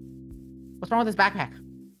 down? What's wrong with this backpack?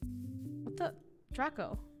 What the?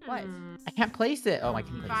 Draco. What? I can't place it. Oh, I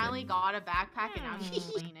can place Finally got a backpack and now she's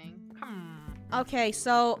complaining. Okay,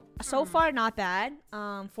 so far not bad.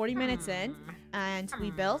 40 minutes in, and we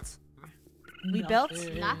built. We built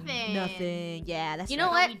Nothing. nothing. Yeah, that's You right.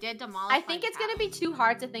 know what? We did demolish I think my it's gonna be too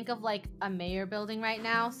hard to think of like a mayor building right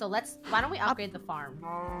now. So why don't we upgrade the farm?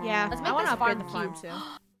 Yeah, Let's I make want to this upgrade farm the farm cute.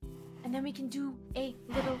 too. And then we can do a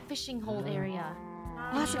little fishing hole area.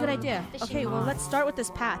 Oh, that's a good idea. Fishing Okay, well rod. let's start with this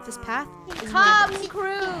path. This path is Come,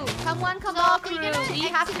 crew! Come on, come So on, are we crew! gonna We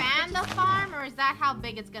have to expand the farm, or is that how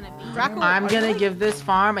big it's gonna be? Draco, I'm are you gonna like- give this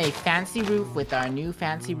farm a fancy roof with our new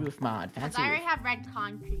fancy roof mod. Because Fancy I roof. already have red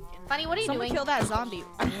concrete. Funny, what are you Someone doing? kill that zombie.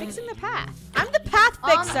 I'm fixing the path. I'm the path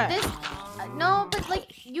fixer. This, no, but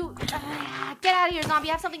like you, get out of here, zombie.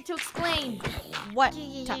 I have something to explain. What?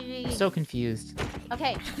 I'm so confused.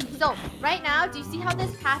 Okay, so right now, do you see how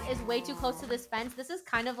this path is way too close to this fence? This is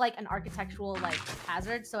kind of like an architectural like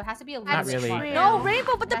hazard, so it has to be a little Not bit really. farther. No,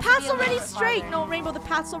 Rainbow, but the Has to be path's a little already bit straight. farther. No, Rainbow, the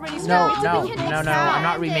path's already straight. No, We have to no, build no, next no, path. I'm not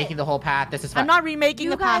Expand it. remaking the whole path. This is fun. I'm not remaking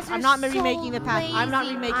You the path. guys I'm are not so remaking the path. I'm not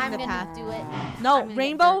lazy. remaking I'm the gonna path. do it. No, I'm gonna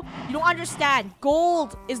Rainbow, you don't understand.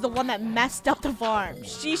 Gold is the one that messed up the farm.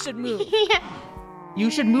 She should move. You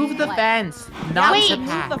should move the What? fence, Now not we the should move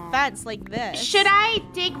path. the fence like this. Should I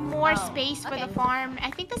dig more Oh, space for okay. the farm? I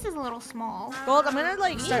think this is a little small. Gold, I'm gonna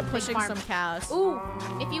like We need start a big pushing farm. some cows. Ooh,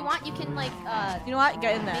 if you want, you can like You know what?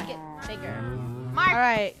 Get in there. make it bigger. Mark. All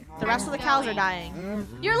right, the rest of the cows are dying.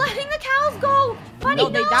 You're letting the cows go. Bunny, No,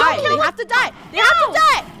 they die. They have to die. They have to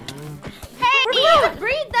die. Hey, We need to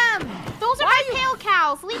breed them. Those are my pale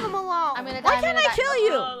cows. Leave them alone. I'm gonna die. Why I'm can't gonna I die. kill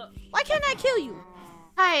you? Why can't I kill you?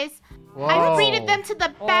 Guys, I Whoa. breeded them to the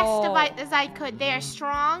best Oh. as I could. They are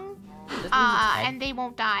strong, and they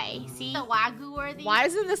won't die. See? The Wagyu worthy. Why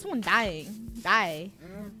isn't this one dying? Die.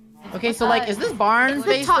 Okay, so like, is this barn It's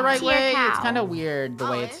the faced the top right tier way? cow. It's kind of weird the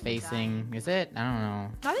Oh, way it it's is facing. Is it? I don't know.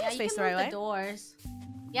 I think Yeah, it's you faced can the move right the way. doors.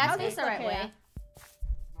 Yeah, it's Okay, faced the right okay, way.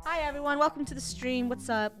 Hi everyone, welcome to the stream. What's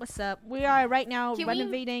up? What's up? We are right now Can we-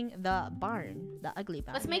 renovating the barn, the ugly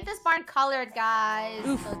barn. Let's make this barn colored, guys.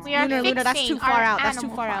 Oof, So it's- We are Luna, that's too fixing far our out. That's too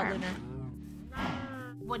animal far out, farm. Luna.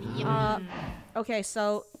 What do you Okay,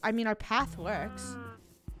 so I mean our path works.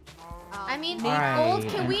 I mean, Alright,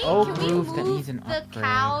 Gold, can an we oak move roof that needs an the upgrade.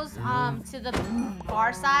 cows to the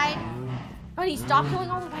far side? Bunny, stop killing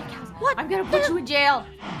all the white cows. What? I'm gonna put you in jail.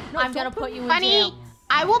 I'm gonna put you in Bunny, jail.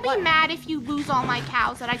 I will be mad if you lose all my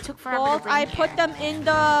cows that I took forever Well, to bring I here. put them in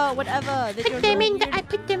the whatever. That you're Put them in weird- I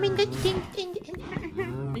put them in the thing.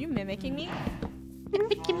 Are you mimicking me?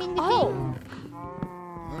 Put them in the Oh.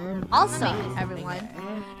 Also, everyone,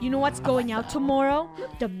 you know what's going out tomorrow?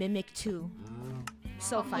 The Mimic 2.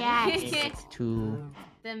 So funny. Yes. Two.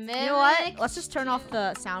 The You know what? mimic. Let's just turn off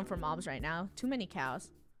the sound for mobs right now. Too many cows.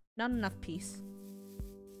 Not enough peace.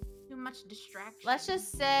 Too much distraction. Let's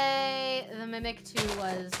just say the Mimic 2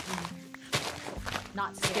 was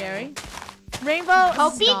not scary. Scary. Rainbow.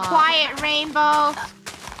 Oh, be stop. quiet, Rainbow.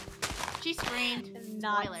 She screamed.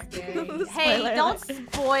 Not Spoiler. scary. Hey, Spoiler don't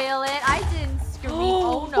alert. spoil it. I didn't scream.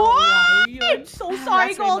 Oh no. What? I'm so sorry,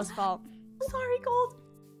 That's Gold. Rainbow's fault. Sorry, Gold.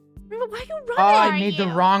 Rainbow, why are you Oh, running? I made the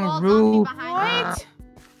you? wrong Gold's roof. on me behind What?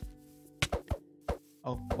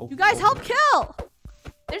 Oh, You guys help kill.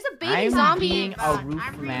 There's a baby I'm zombie. being a I'm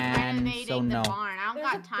roof man, renovating so the no. barn. I don't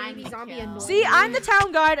There's got a time baby to zombie kill. annoying. See, I'm the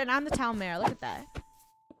town guard and I'm the town mayor. Look at that.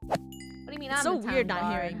 What do you mean? It's I'm so the town weird not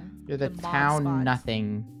guard? hearing. You're the The mob town spots.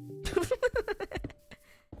 nothing.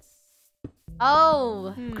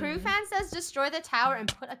 Oh, Hmm. Crew fan says destroy the tower and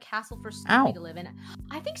put a castle for Stoopy Ow. to live in.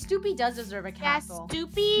 I think Stoopy does deserve a Yes, castle.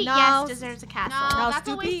 Stoopy, No. yes, deserves a No, castle. No, that's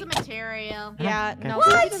a waste Stoopy- of material. I don't Yeah, get no. this.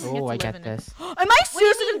 Stoopy doesn't Oh, I get to live get in it. this. Am I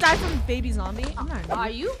seriously gonna die from baby zombie? I'm not. Are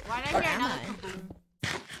you? Why did Or I hear am another I?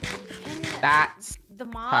 kaboom? That's The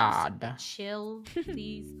mobs. odd. Chill,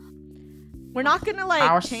 please. We're not gonna like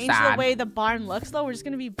How change the sad. way the barn looks though. We're just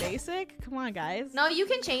gonna be basic. Come on, guys. No, you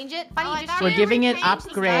can change it. Bunny, Oh, I just thought We're change, giving it change the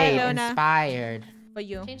upgrade, style. Luna. inspired. But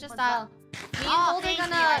you. change the What's style. Me and Oh, Gold are thank you.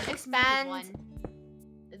 gonna I just made expand one.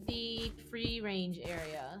 the free range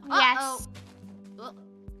area. Yes.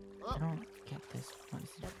 I don't get this. What is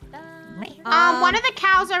it? One of the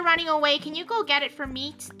cows are running away. Can you go get it for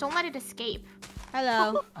meat? Don't let it escape.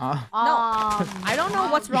 Hello. I don't know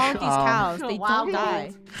what's wrong with these cows. They Wow, don't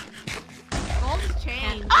die. Gold's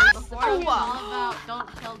changed. Ah! Before it was all about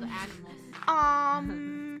don't kill the animals.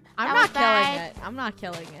 I'm I'm That not was killing bad. it. I'm not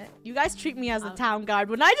killing it. You guys treat me as a town guard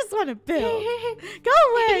when I just want to build. Go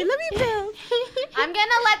away. Let me build. I'm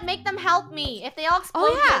gonna make them help me. If they all explode,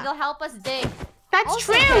 Oh, yeah. they'll help us dig. That's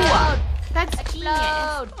Also, true. explode. That's genius.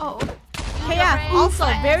 Explode. Oh, Hey, yeah. Also,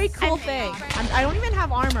 very cool I'm- thing. I don't even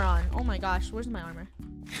have armor on. Oh my gosh. Where's my armor?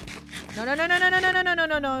 No, no, no, no, no, no, no, no, no, no,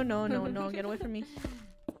 no, no, no, no, no. Get away from me.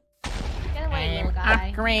 Get away, I'm little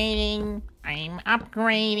guy. upgrading. I'm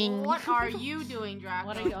upgrading. What are you doing, Draco?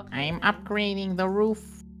 What are you up to? I'm upgrading the roof.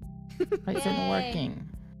 Why isn't Yay. working?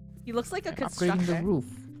 He looks like a I'm upgrading the constructor. roof.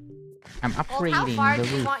 I'm Well, upgrading how far the do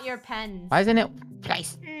you roof. want your pens? Why isn't it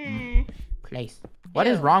place? Place. What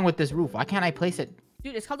is Ew. wrong with this roof? Why can't I place it?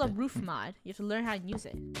 Dude, it's called a roof mod. You have to learn how to use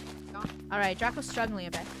it. Alright, Draco's struggling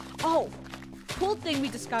a bit. Oh! Cool thing we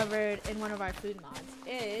discovered in one of our food mods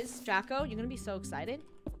is, Draco, you're gonna be so excited.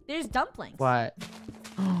 There's dumplings. What?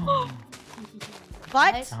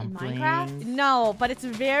 But, In Minecraft? Dumplings. no, but it's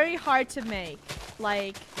very hard to make.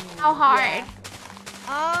 Like, how hard?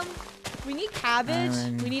 we need cabbage,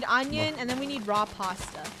 Iron. we need onion, and then we need raw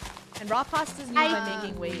pasta. And raw pasta's used by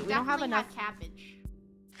making wheat. We don't have definitely enough. had cabbage.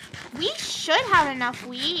 We should have enough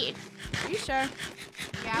weed. Are you sure?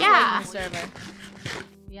 Yeah. On the server.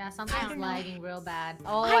 Yeah, I something's don't know. lagging real bad.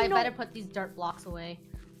 Oh, I I know. better put these dirt blocks away.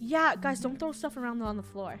 Yeah, guys, don't throw stuff around on the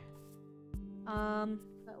floor. But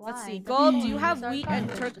Let's why? see. That's Gold, fine. do you have It's our wheat and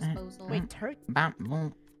garbage turkey? disposal. Wait, turkey? Bam,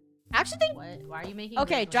 boom. I actually think. What? Why are you making?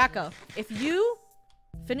 Okay, dirt Draco, blocks? if you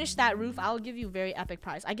finish that roof, I'll give you a very epic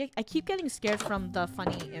prize. I keep getting scared from the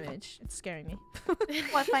funny image. It's scaring me.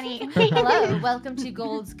 What funny? Hello, welcome to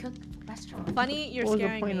Gold's Cook Restaurant. Funny, you're What was the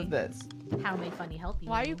scaring point me. of this? How may Funny help you?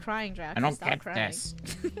 Why are you crying, Drac? I don't Stop get crying. this.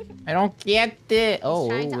 I don't get it. He's Oh,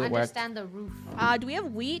 trying to it worked. understand the roof. Do we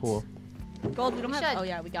have wheat? Cool. Gold, we don't We have. should. Oh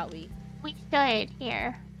yeah, we got wheat. We should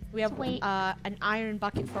here. We have Wait. an iron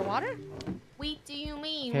bucket for water. Wheat do you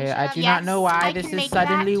mean? We Okay, should I have- do not know Yes, why I this can is make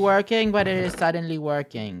suddenly that. working, but it is suddenly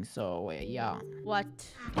working. So yeah. What?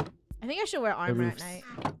 I think I should wear armor at roofs. night.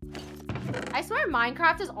 I swear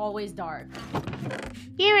Minecraft is always dark.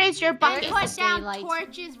 Here is your Bucket. bucket. Put down Daylight.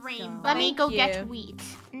 torches, rainbow. Let me Thank go you. get wheat.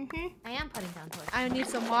 I am putting down torches. I need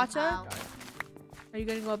some water. Wow. Are you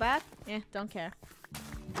gonna go back? Yeah, don't care.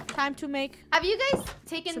 Time to make. Have you guys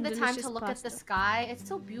taken Some the time delicious to look pasta. at the sky? It's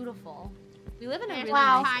so beautiful. We live in a There's really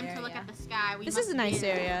Wow. no nice time area. to look at the sky. We This must is a nice be-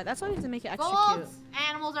 area. That's why we need to make it extra Gold cute.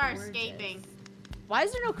 animals are Gorgeous. escaping. Why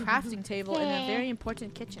is there no crafting table in a Yeah. very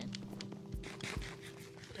important kitchen?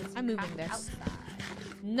 It's I'm moving crafted this. outside.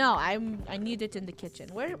 No, I need it in the kitchen.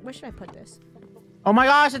 Where should I put this? Oh my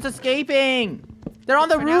gosh, it's escaping! They're on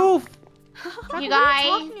the For now. roof! Drac, You what are guys.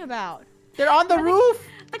 you talking about? They're on the roof!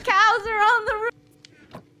 The cows are on the roof.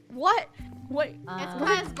 What? What? It's Uh,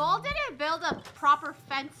 because Gold didn't build a proper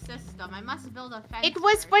fence system. I must build a fence. It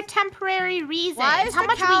was for first. temporary reasons. Why is How the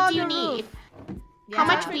much cow wheat do on you the need? roof? How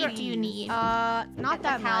much Yeah. wheat do you need? Not Get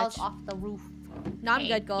that the cows much. off the roof. No, I'm Okay,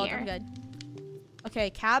 good, Gold. here. I'm good. Okay,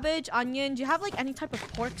 cabbage, onion. Do you have like any type of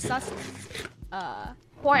pork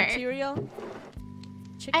Pork. material?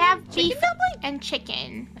 Chicken? I have Chicken beef dumpling? and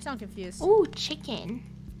chicken. I sound confused. Ooh, chicken.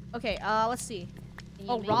 Okay, let's see. Can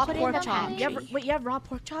you Oh, make raw chicken pork the chop. dumplings? You have, wait, you have raw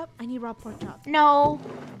pork chop? I need raw pork chop. No,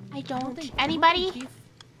 I don't. think- Anybody? I don't think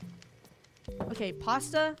beef- Okay,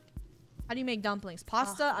 pasta. How do you make dumplings?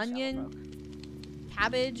 Pasta, Oh, the shell onion,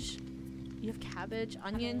 cabbage. You have cabbage,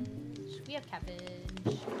 onion. We have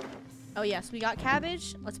cabbage. Oh yes, we got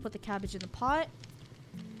cabbage. Let's put the cabbage in the pot.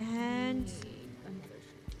 And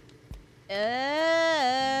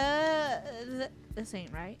this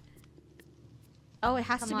ain't right. Oh, it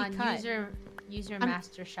has Come to be on, cut. use your I'm-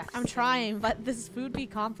 master chef. I'm skill. trying, but this food be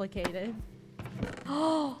complicated.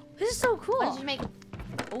 Oh, this is so What cool. did you make?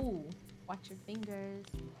 Oh, watch your fingers.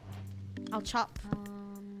 I'll chop.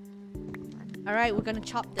 All right, we're gonna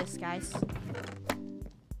chop this, guys.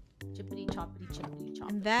 Chippity choppity chippity chop.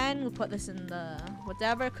 And then we'll put this in the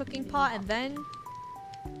whatever cooking pot, and then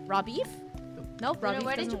raw beef. Nope, raw beef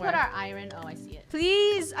Where did doesn't you work. put our iron? Oh, I see it.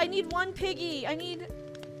 Please, I need one piggy. I need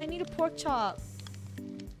a pork chop.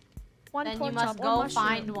 One Then pork you must chop, go one mushroom.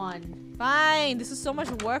 find one. Fine, this is so much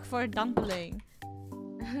work for a dumpling.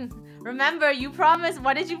 Remember, you promised.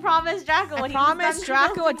 What did you promise, Draco? I when he was promised done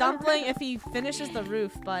Draco a building the dumpling roof? if he finishes the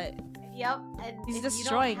roof, but Yep. And He's if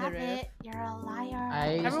destroying you the don't have roof. it, you're a liar.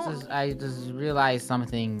 I just realized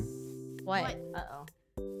something. what? Uh-oh.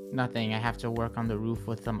 Nothing. I have to work on the roof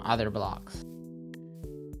with some other blocks.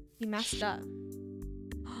 He messed up.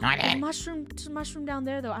 Not There's a it. mushroom, there's a mushroom down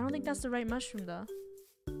there though. I don't think that's the right mushroom though.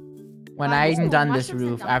 When Wow, I'm ooh, done this mushrooms and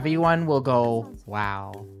roof, dumplings. everyone will go,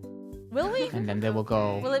 wow. Will we? And then they will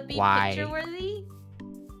go, Will it be why? picture worthy?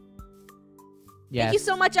 Yes. Thank you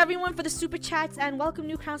so much everyone for the super chats and welcome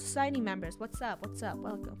new Crown Society members. What's up? What's up?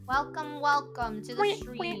 Welcome. Welcome to the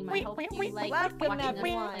stream. I hope you like Welcome, watching us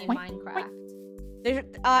everyone. play Minecraft. There's,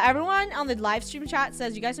 everyone on the live stream chat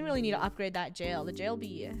says you guys don't really need to upgrade that jail. The jail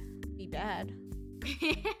be bad.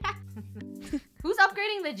 Who's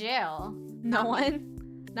upgrading the jail? No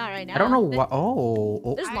one. Not right now. I don't know what.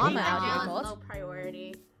 Oh. There's I llama think out that here, jail is Gold. low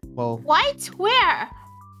priority. Well, What? Where?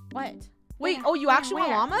 What? Wait, Where? oh, you actually Where?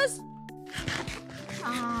 want llamas?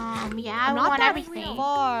 Yeah, I I'm not want that everything.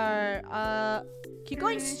 far. Keep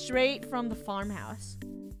going straight from the farmhouse.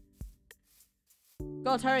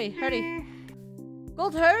 Gold, hurry.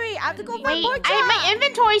 Gold, hurry! I have to go for Wait, pork my chop!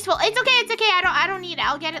 inventory's full. It's okay. I don't need it.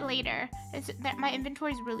 I'll get it later. My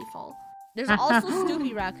inventory's really full. There's also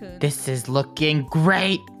Stoopy Raccoon. this is looking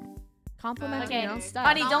great. Complimenting Okay, your own stuff.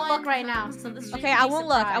 Buddy, don't look right now. So the stream Okay, will I be won't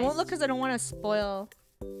look. I won't surprised. look because I don't want to spoil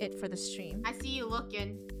it for the stream. I see you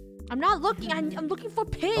looking. I'm not looking. I'm looking for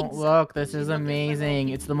pigs. Don't look. This is amazing.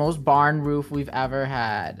 It's the most barn roof we've ever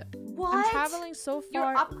had. What? I'm traveling so You're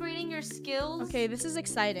far. upgrading your skills? Okay, this is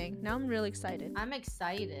exciting. Now I'm really excited. I'm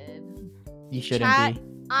excited. You shouldn't Chat. be.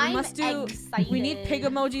 I'm must do- excited. We need pig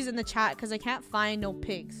emojis in the chat because I can't find no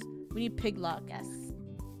pigs. We need pig luck. Yes.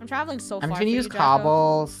 I'm traveling so I'm far. gonna for use you, Draco.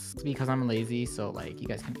 cobbles because I'm lazy, so like you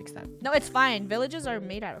guys can fix that. No, it's fine. Villages are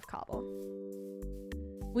made out of cobble.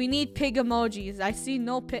 We need pig emojis. I see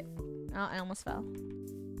no pig. Oh, I almost fell.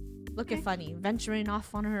 Look at Funny venturing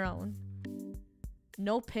off on her own.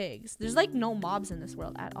 No pigs. There's like no mobs in this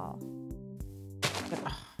world at all.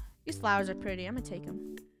 These flowers are pretty. I'm gonna take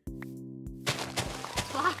them.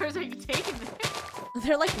 Flowers are you taking there?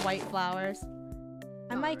 They're like white flowers.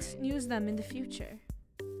 I might use them in the future.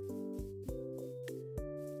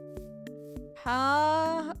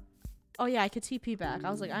 Oh yeah, I could TP back.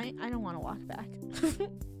 I was like, I don't want to walk back.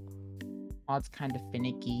 Oh, it's kind of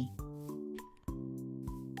finicky.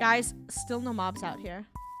 Guys, still no mobs out here.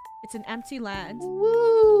 It's an empty land.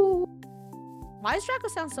 Woo! Why does Draco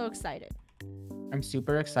sound so excited? I'm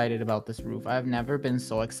super excited about this roof. I've never been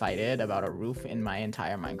so excited about a roof in my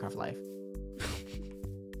entire Minecraft life.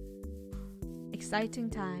 Exciting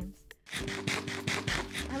times.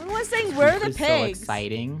 Everyone's saying, where are the This is pigs? so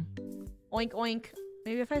exciting. Oink oink.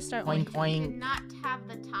 Maybe if I start Oink oink. I did oink. not have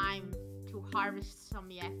the time to harvest some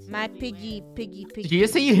yet. My so piggy, piggy, piggy. Did you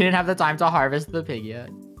just say you didn't have the time to harvest the pig yet?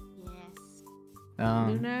 Yes.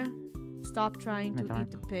 Lunar, stop trying to my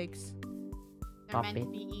eat the pigs. They're Stop meant it. to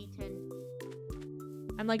be eaten.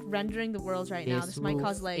 I'm like rendering the world right now. This might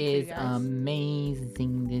cause roof lag for you is guys.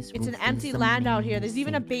 amazing. This It's an roof empty is land out here. There's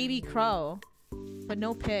even a amazing. baby crow, but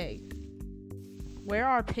no pig. Where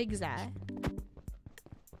are pigs at?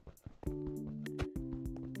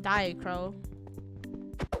 Die, crow.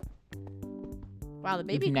 Wow, the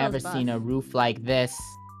baby You've crow's never buff. seen a roof like this.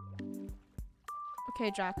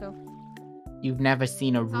 Okay, Draco. You've never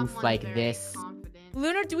seen a roof Someone's like very this. confident.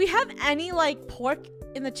 Lunar, do we have any like pork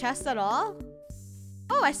in the chest at all?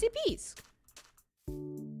 Oh, I see peas.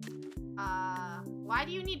 Why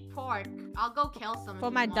do you need pork? I'll go kill some For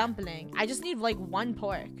if my you want. dumpling. I just need like one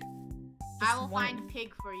pork. I Just will one. find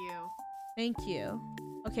pig for you. Thank you.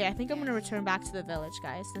 Okay, I think I'm gonna return back to the village,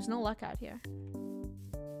 guys. There's no luck out here.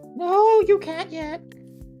 No, you can't yet.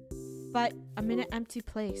 But I'm in an empty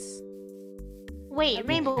place. Wait,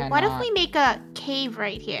 Rainbow, what if we make a cave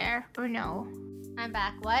right here? Or no? I'm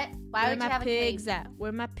back. What? Why Where would you my have a pigs cave? at?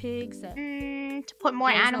 Where my pigs at? To put more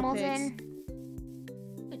There's no animals pigs.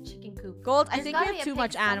 in. A chicken coop. Gold, I There's think we gotta have be a too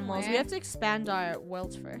much pig animals. We somewhere. have to expand our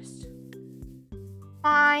world first.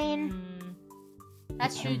 Fine.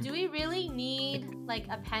 That's true. Do we really need like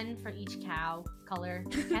a pen for each cow color?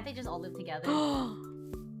 Can't they just all live together?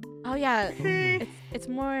 Oh yeah, it's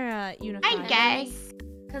more unified. I guess.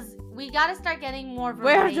 Because we gotta start getting more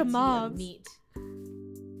Where are variety the of mobs? meat.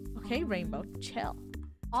 Okay, Rainbow, chill.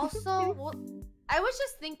 Also, I was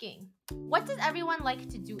just thinking, what does everyone like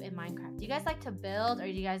to do in Minecraft? Do you guys like to build or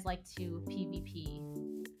do you guys like to PvP?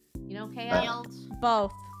 You know, KL? Build.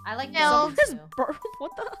 Both. I like Build. build This too.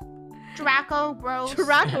 what the? Draco, gross.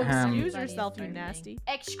 Draco, Ahem. excuse Everybody's yourself, you birthday. nasty.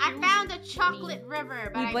 I found a chocolate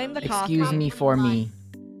river, but We I blame the need coffee. Excuse me for me.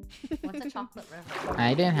 What's a chocolate river?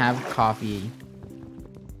 I didn't have coffee.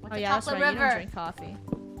 What's Oh a yeah, that's chocolate right. You don't river? drink coffee.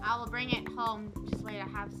 I will bring it home. Just wait, I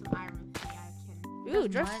have some iron. So I can. Ooh,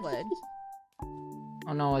 driftwood.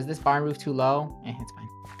 Oh no, is this barn roof too low? It's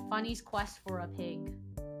fine. Funny's quest for a pig.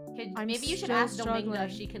 I'm Maybe you should still ask Dominga struggling.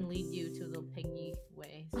 if she can lead you to the piggy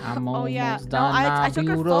way. I'm Oh, almost yeah. No, done. I my took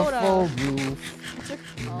her beautiful photo. roof.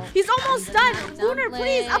 Oh, He's almost he done. doesn't have Lunar,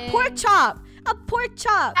 please, a dumpling. pork chop. A pork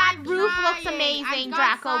chop. That roof looks trying. amazing, I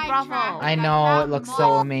got Draco. Bravo. sidetracked. I know, it looks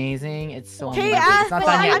so amazing. It's so Okay, amazing. It's not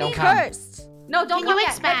done yet. I Don't need come. first. No, don't Can go you yet.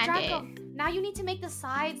 expand But Draco, it? now you need to make the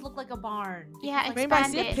sides look like a barn. Yeah, It's Rainbow, I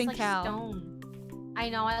expand see a it. pink like cow. stone. I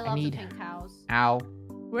know, I love the need- pink cows. Ow.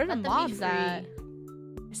 Where are the Let them be mobs free. at?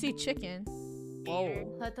 I see chicken.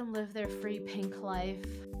 Whoa. Let them live their free pink life.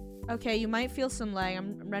 Okay, you might feel some lag.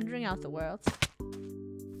 I'm rendering out the world.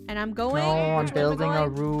 And I'm going. No, I'm which way am I building a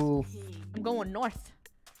going? roof. I'm going north.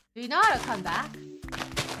 Do you know how to come back?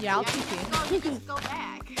 Yeah, I'll Yeah, TP. just go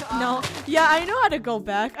back. No, yeah, I know how to go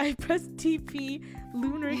back. I pressed TP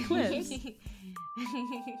lunar eclipse.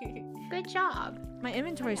 Good job. My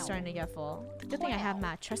inventory's starting to get full. Good thing I have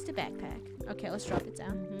my trusted backpack. Okay, let's drop it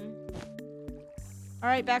down. All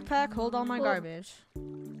right, backpack, hold all my garbage.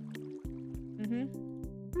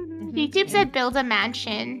 YouTube said build a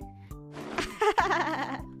mansion.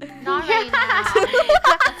 Not right now.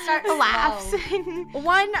 Let's start Laughs. slow.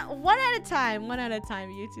 one at a time. One at a time,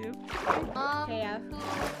 YouTube. Okay,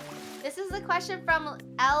 This is a question from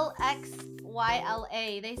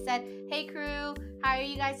LXYLA. They said, "Hey crew, how are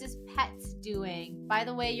you guys' pets doing? By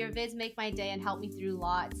the way, your vids make my day and help me through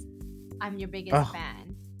lots. I'm your biggest Ugh.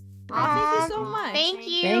 fan. Oh, thank you so much. Thank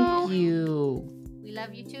you. Thank you. We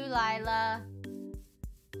love you too, Lila.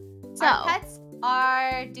 So, Our pets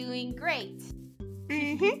are doing great.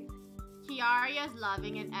 Kiara's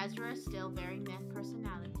loving and Ezra is still very meh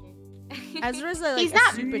personality. Ezra's like he's a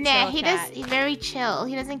not super nah. chill He cat. does. He's very chill.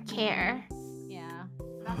 He doesn't care. Yeah.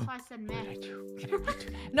 That's why I said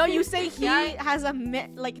meh. No, you say he Yeah. has a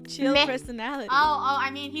like chill Meh. personality. Oh, I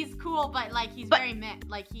mean he's cool, but like he's very meh.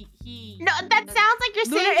 Like he. No, that sounds like you're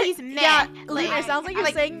saying Lunar, he's meh. Yeah, Like, Lunar, it sounds like you're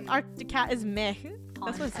like- saying the cat is meh.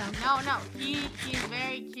 That's what it sounds like. No, he's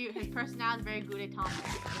very cute. His personality is very good at talking.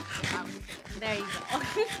 There you go.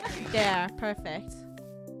 There, perfect.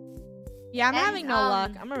 Yeah, I'm And, having no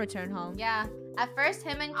luck. I'm gonna return home. Yeah. At first,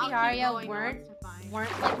 him and I'll keep Kiaria going weren't north to find.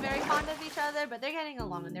 like very fond of each other, but they're getting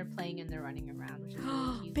along and they're playing and they're running around, which is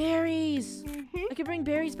really cute. Berries! Mhm. I could bring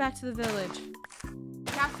berries back to the village.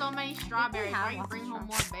 We have so many strawberries. have Why don't you lots bring of home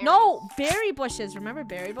more strawberries. berries? No! Berry bushes! Remember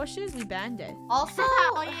berry bushes? We banned it. Also,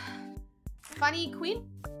 Oh yeah. funny queen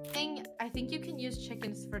thing. I think you can use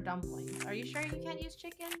chickens for dumplings. Are you sure you can't use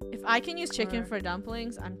chicken? If I can use chicken Or- for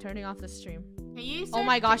dumplings, I'm turning off the stream. Can you Oh serve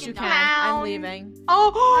my gosh, you chicken can. dumplings? I'm Down. leaving.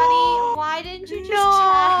 Oh, Honey, why didn't you just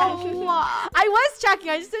check? no. I was checking.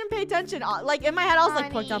 I just didn't pay attention. Like in my head, I was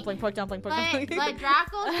like pork Honey. dumpling, pork dumpling, pork But dumpling.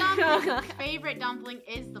 Draco's dumpling, his favorite dumpling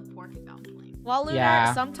is the pork dumpling. Well, Lunar,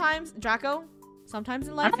 Yeah. sometimes Draco, sometimes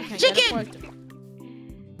in life you can't Chicken! get a pork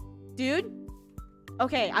dumpling. Dude.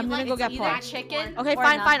 Okay, I'm You gonna like go it's get Either pork. chicken. Okay, or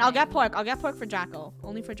fine. I'll nothing. get pork. I'll get pork for Draco.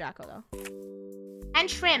 Only for Draco though. And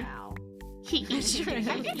shrimp. Wow.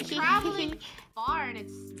 I've been traveling far and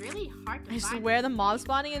it's really hard to I find. swear the mob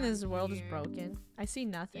spawning in this world is Weird. broken. I see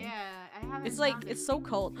nothing. Yeah, I haven't. It's like found it's it. so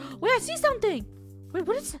cold. Wait, I see something. Wait,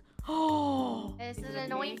 what is it? Oh, This is Is it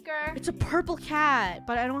an a pig? oinker. it's a purple cat,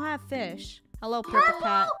 but I don't have fish. Hello, purple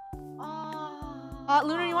cat.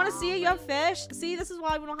 Lunar, you want to see it? You have fish. See, this is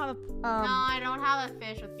why we don't have a No, I don't have a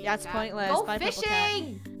fish with me. Yeah, it's pointless. Go Bye, purple cat.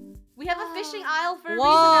 fishing. We have a fishing aisle for a reason.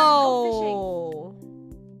 Go fishing. Whoa.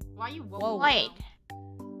 Why you? Whoa. Wait.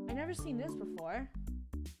 I've never seen this before.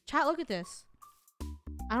 Chat, look at this.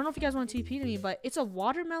 I don't know if you guys want to TP to me, but it's a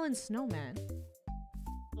watermelon snowman.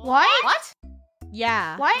 What? What?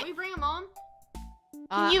 Yeah. Can What? we bring him home?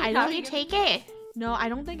 Can you, I can don't. you take it? No, I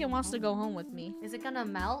don't think it wants to go home with me. Is it gonna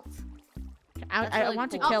melt? That's I really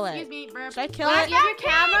want cool. to kill Excuse it. me, burp. Should I kill Wait, it? do you have your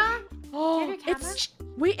camera? Oh, your camera?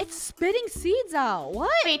 wait, it's spitting seeds out. What?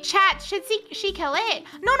 Wait, chat, should she kill it?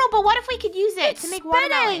 No, but what if we could use it It's to make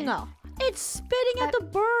spitting. watermelon? It's spitting at the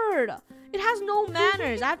bird. It has no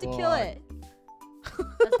manners. I have to kill What? it.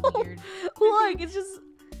 That's weird. Look, it's just.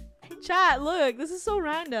 Chat, look. This is so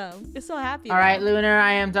random. It's so happy. All right, Lunar,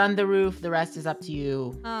 I am done the roof. The rest is up to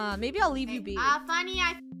you. Maybe I'll leave you be. Funny,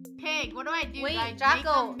 I pig. What do I do? Wait, do I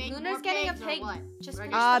Draco, make Lunar's more getting a pigs or pig. What? Just Or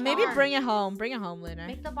finish just the Maybe barn. bring it home. Bring it home, Lunar.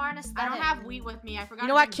 Make the barn I aesthetic. don't have wheat with me. I forgot. You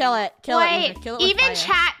know what? Kill it. Kill it. Wait, Lunar. Kill it with even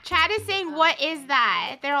fire. chat is saying, what is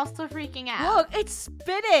that? They're also freaking out. Look, it's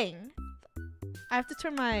spitting. I have to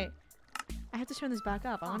turn this back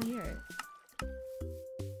up. I want to hear it.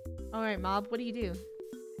 All right, mob. What do you do?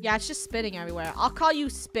 Yeah, it's just spitting everywhere. I'll call you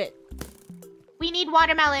Spit. We need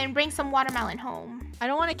watermelon. Bring some watermelon home. I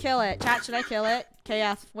don't want to kill it. Chat, should I kill it?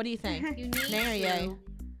 KF, what do you think? You need Nay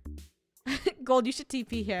or yay? Gold, you should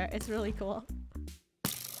TP here. It's really cool.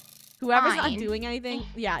 Whoever's not Fine. doing anything,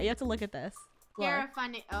 yeah, you have to look at this. Look. Here,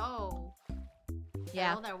 funny. Oh.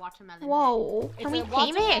 Yeah. Oh, they're watermelon. Whoa. It's Can we a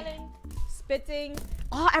tame it? watermelon Spitting.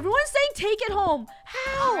 Oh, everyone's saying take it home.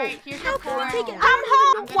 How? Alright, here's How your can we pork. take it? Come I'm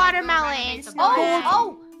home, gonna go watermelon. renovate the Snowman. barn.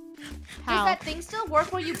 Oh, How? does that thing still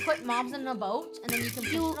work where you put mobs in a boat and then you can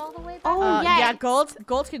push it all the way back? Oh, Yeah, yes.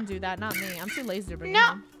 Gold can do that, not me. I'm too lazy to bring No. it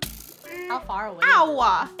home. How far away?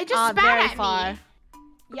 Ow! It just spat Very at far. me.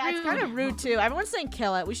 Yeah, it's kind of rude too. Everyone's saying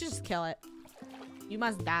kill it. We should just kill it. You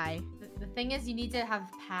must die. The thing is, you need to have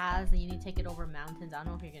paths and you need to take it over mountains. I don't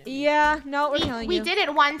know if you're gonna. Yeah, no, we're killing We you. did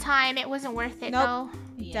it one time. It wasn't worth it, Nope.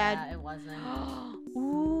 Yeah, Dead. it wasn't.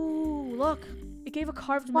 Ooh, look. It gave a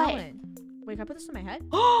carved What? melon. Wait, can I put this in my head?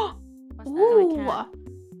 though. What's Ooh.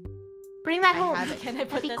 can't. Bring that I home. have it. Can I put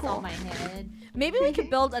That'd be this cool. on my head? Maybe we could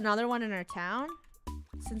build another one in our town,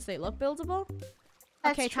 since they look buildable.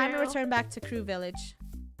 That's Okay, time to true. return back to Crew Village.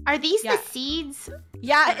 Are these Yeah. the seeds?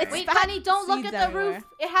 Yeah, it's Wait, fat honey, don't look seeds at the everywhere. roof.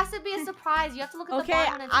 It has to be a surprise. You have to look at Okay, the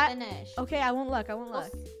barn when it's I- finished. Okay, I won't look. I won't Go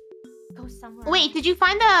look. Go somewhere. Wait, else. did you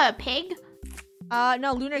find the pig?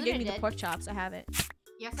 No, Lunar gave Lunar me the did. pork chops. I have it.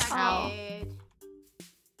 Yes, Oh. I did.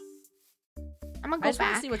 I'm gonna I go just want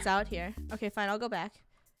to back. see what's out here. Okay, fine. I'll go back.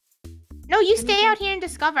 No, you Anything- stay out here and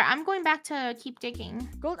discover. I'm going back to keep digging.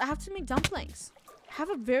 Gold, I have to make dumplings. I have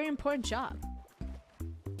a very important job.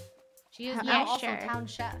 She is Yeah, now also sure. town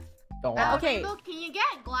chef. Okay. Rainbow, can you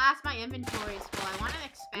get glass? My inventory is full. I want to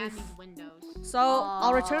expand these windows. So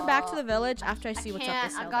I'll return back to the village after I see what's up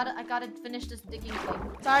this I hill. gotta finish this digging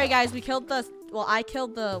thing. Sorry guys, we killed the. Well, I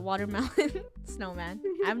killed the watermelon snowman.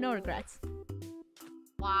 I have no regrets.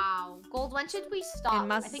 Wow. Gold, when should we stop? It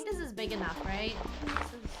must- I think this is big enough, right?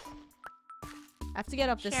 I have to get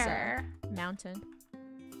up this mountain.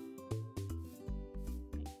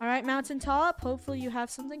 All right, mountain top. Hopefully you have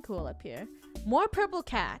something cool up here. More purple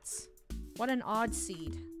cats. What an odd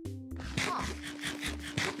seed. Huh.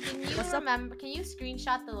 Can you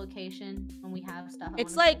screenshot the location when we have stuff?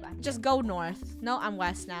 It's like, just go north. No, I'm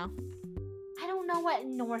west now. I don't know what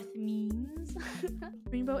north means.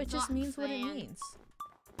 Rainbow, it just means what it means.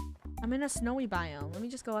 I'm in a snowy biome. Let me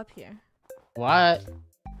just go up here. What?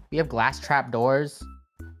 We have glass trap doors?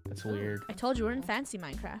 That's weird. I told you we're in fancy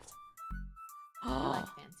Minecraft. I like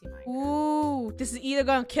fancy Minecraft. Ooh, this is either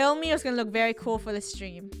gonna kill me or it's gonna look very cool for the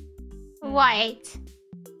stream. What?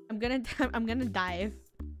 I'm gonna dive.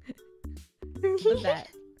 Look at that.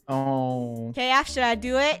 Oh. Okay, Ash, should I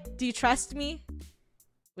do it? Do you trust me?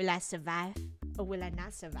 Will I survive or will I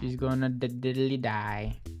not survive? She's gonna diddly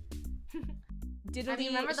die. Diddly, I mean,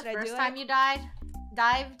 remember the should I first do time it? you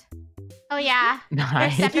dived? Oh yeah.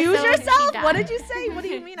 Nice. Excuse episode, yourself? she What died. did you say? What do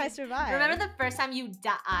you mean I survived? Remember the first time you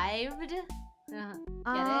dived? Get it?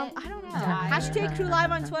 I don't know. Dive. Hashtag Crew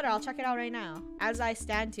Live on Twitter. I'll check it out right now as I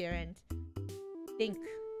stand here and think.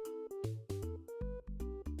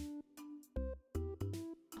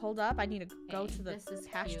 Hold up, I need to go Okay, to the this is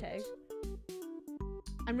hashtag. cute.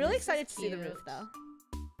 I'm really This is excited to see the roof cute. though.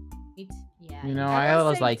 Yeah. You know, Everyone's I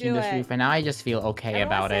was saying liking do this it. roof, and now I just feel okay Everyone's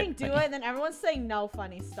about saying it. do Like- it, and then everyone's saying no,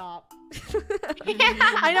 funny, stop.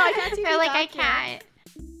 I know, I can't see They're like, I back here. can't.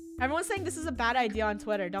 Everyone's saying this is a bad idea on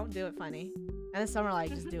Twitter. Don't do it, funny. And then some are like,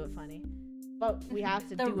 just do it, funny. But we have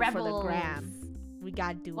to The do it for the rebels. gram. We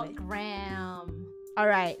gotta do What it. gram? All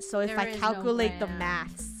right. So if There I is no calculate the gram.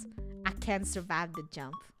 maths, I can survive the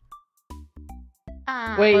jump.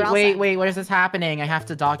 Wait, Or else wait, where's this happening? I have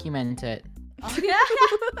to document it. Oh yeah.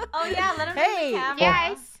 Oh yeah. Let him Hey. the camera.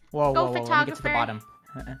 Yes. Whoa, Go whoa, whoa, let me get to the photographer.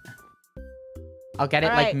 bottom. I'll get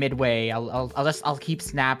it Alright. like midway. I'll keep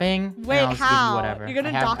snapping. Wait, and I'll just give how? you whatever. You're gonna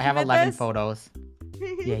I have document 11 this? photos.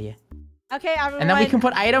 Yeah. Okay, everyone. And then we can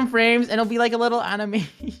put item frames, and it'll be like a little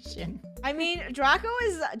animation. I mean,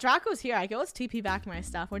 Draco's here. I can always TP back my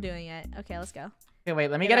stuff. We're doing it. Okay, let's go. Okay, wait.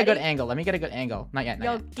 Let me You get a good ready? angle. Let me get a good angle. Not yet. Not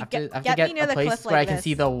Yo, yet. I have to get get me near a the place cliff where like I can this.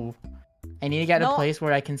 see the. I need to get No. a place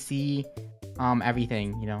where I can see,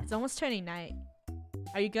 everything. You know. It's almost turning night.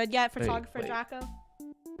 Are you good yet, Wait, photographer wait. Draco?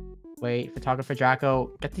 Wait, photographer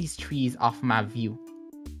Draco, get these trees off my view.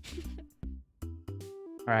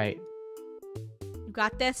 All right. You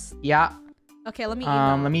got this? Yeah. Okay, let me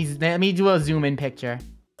email. Let me do a zoom in picture.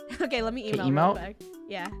 Okay, let me Okay, email. real emote? quick.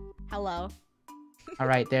 Yeah. Hello. All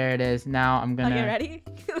right, there it is. Now I'm gonna. Okay, ready?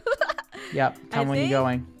 Yep. Tell me when think- you're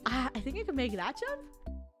going. I think I can make that jump.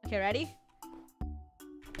 Okay, ready?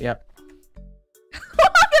 Yep.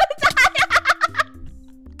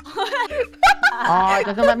 I'm Oh, it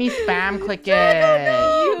doesn't let me spam click it.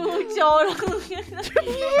 You totally. It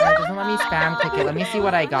doesn't let me spam click it. Let me see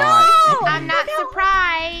what I got. I'm not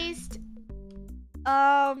surprised.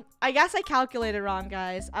 I guess I calculated wrong,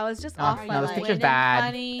 guys. I was just Oh, off by no, this like. picture's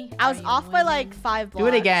bad. I was off by like 5 blocks. Do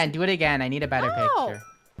it again. Do it again. I need a better No. picture.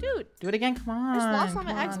 Dude, Do it again. Come on. I just lost all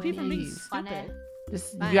come my on, XP from being please. stupid.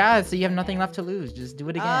 Just, Fine. yeah, so you have nothing left to lose. Just do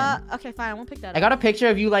it again. Okay, fine. I won't pick that I up. got a picture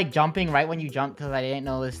of you like jumping right when you jumped because I didn't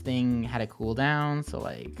know this thing had a cooldown. So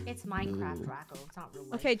like. It's Minecraft, Ooh. Draco. It's not real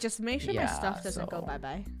life. Okay, just make sure my Yeah, stuff doesn't go so-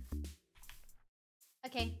 bye-bye.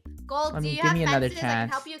 Okay. Gold, Let do me- you give have me another fences? I can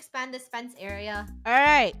chance. help you expand this fence area. All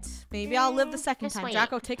right. Maybe I'll live the second Just time. wait.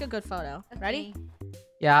 Draco, take a good photo. Ready? Okay.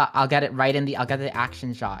 Yeah, I'll get it right in the. I'll get the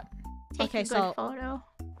action shot. Take Okay, a good so- photo.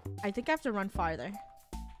 I think I have to run farther.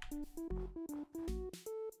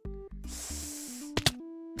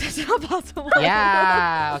 That's not possible.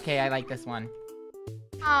 Yeah. Okay, I like this one.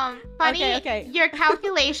 Bunny, okay. your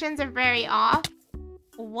calculations are very off,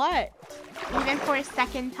 What? even for a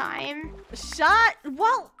second time. Shot?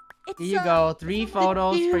 Well, it's Here you go. 3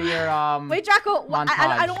 photos for your Wait, Draco. I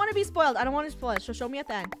montage. don't want to be spoiled. I don't want to spoil it. So show me at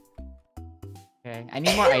the end. Okay, I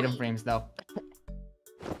need more item frames though.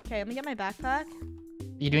 Okay, let me get my backpack.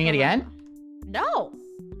 You doing it again? No.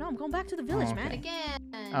 No, I'm going back to the village, okay. man. Again.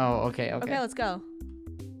 Oh, okay, Okay, okay. let's go.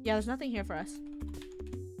 Yeah, there's nothing here for us.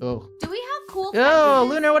 Oh. Do we have cool Oh, fences?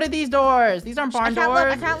 Lunar, what are these doors? These aren't barn I can't doors.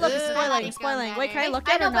 look. I can't look. It's Ugh. spoiling. like It's spoiling. them Wait, can I better. look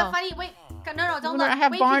I at it know, or no? but funny. Wait. No, don't Lunar, look. I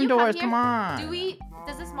have Wait, barn can you doors. Come Come here? on. Do we?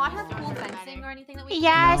 Does this mod have cool fencing or anything that we?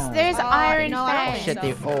 Yes, No. there's iron no, I don't fence. think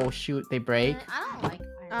Shit, they. Oh shoot, they break. I don't like.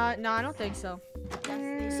 Iron. No, I don't think so.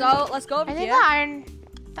 Mm, So let's go over I think here.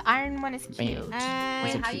 the iron one is Bam. cute. And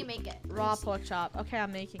Wait, It's how cute. you make it? raw pork chop. Okay,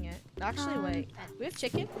 I'm making it. Actually, wait. And- We have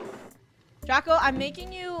chicken. Draco, I'm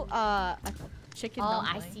making you a chicken Oh,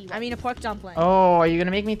 I dumpling. see I what mean a pork dumpling. Oh, are you gonna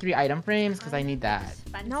make me 3 item frames? Cause I need that.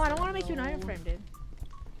 No, I don't want to make you an iron frame, dude.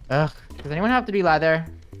 Ugh. Does anyone have to be leather?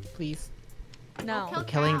 Please. No. Kill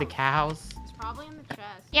Killing the cows. cows. It's probably in the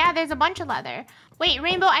chest. Yeah, there's a bunch of leather. Wait,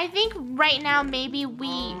 Rainbow, I think right now maybe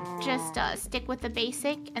we just stick with the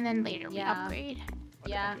basic and then later we Yeah. upgrade.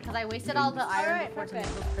 Yeah, because I wasted all the iron Alright, before to make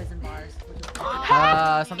perfect. those prison bars. Which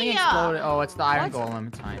is Something Yeah. exploded. Oh, it's the iron What? golem.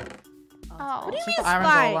 It's fine. Oh. What do you It's mean just the it's iron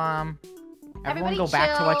fine? golem. Everyone Everybody go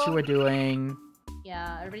back to what you chill. were doing.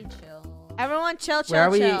 Yeah, everybody chill. Everyone chill, Where are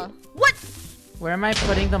chill, we? chill. What? Where am I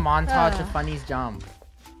putting the montage Uh. of Funny's jump?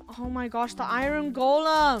 Oh my gosh, the iron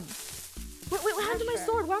golem. Wait, what happened to my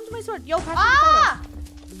sword? What happened to my sword? Yo, pass Ah! me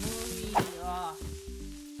the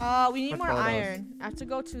photos. We need What more photos? iron. I have to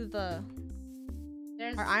go to the...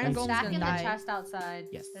 There's Our iron a golem's stack gonna in the die. chest outside.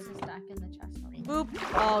 Yes. There's a stack in the chest outside. Boop.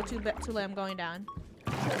 Oh, too late. I'm going down.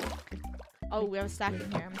 Oh, we have a stack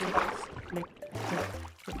in here. I'm taking this.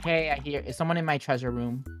 Hey, I hear. Is someone in my treasure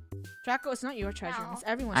room? Draco, it's not your treasure room. It's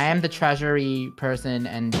everyone's I am the treasure treasury person,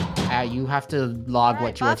 and you have to log Alright,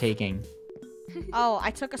 what you are Buff. taking. room. Oh, I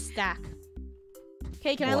took a stack.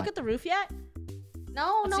 Okay, can I look What? at the roof yet?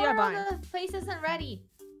 No, Let's no, see our no, barn. the place isn't ready.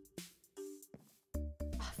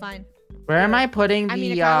 Oh, fine. Where am I putting I the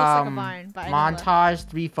mean, it kind of looks like a barn, but I know the- montage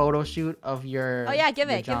 3 photo shoot of your? Oh yeah, give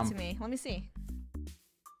your it. Give it jump? to me. Let me see.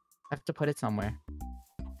 I have to put it somewhere.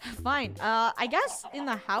 Fine. I guess in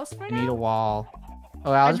the house for I now. need a wall.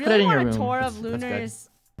 Oh, I'll I just really put it in your want room. a tour That's- of that's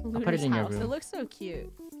good. Lunar's put it in your house. It room. looks so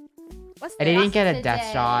cute. What's I this? didn't get a Today.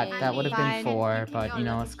 death shot. I That would have mean, been 4, you can but go you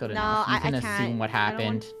know look it's at good it. No, enough. You I can can't. assume what I don't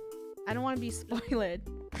want- happened. I don't want to be spoiled.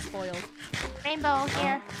 Spoiled. Rainbow,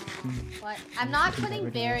 here. What? I'm not putting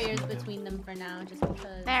barriers between them for now, just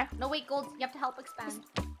because. There. No, wait, Gold. You have to help expand.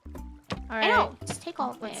 All I right. know. Just take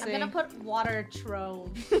all of Let's it. see. I'm gonna put water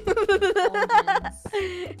troves.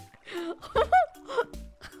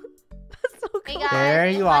 That's so cool. Hey, guys, There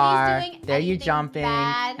if you Bunny's are. doing There you anything jumping,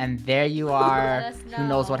 bad, and there you are. us Who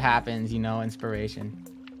knows what know. happens? You know, inspiration.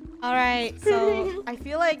 All right. So I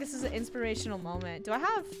feel like this is an inspirational moment. Do I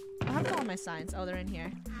have all my signs? Oh, they're in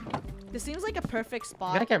here. This seems like a perfect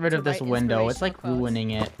spot. I gotta get rid to of this write window. It's like inspirational quotes.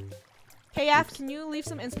 ruining it. KF, can you leave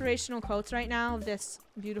some inspirational quotes right now of this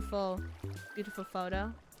beautiful, beautiful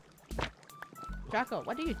photo? Draco,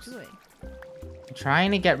 what are you doing? I'm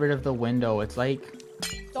trying to get rid of the window. It's like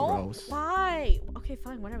Don't. gross. Why? Okay,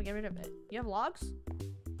 fine. Whatever. Get rid of it. You have logs?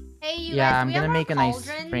 Hey, you Yeah, guys, I'm we gonna have make a our nice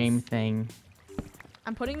cauldrons. frame thing.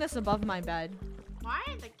 I'm putting this above my bed Why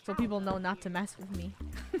are the so cows people up know not here? to mess with me.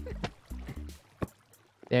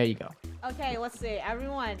 There you go. Okay, let's see.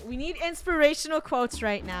 Everyone, we need inspirational quotes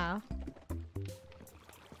right now.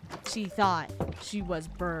 She thought she was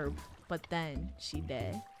burb, but then she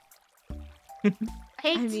did.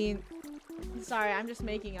 Hey, I mean, sorry, I'm just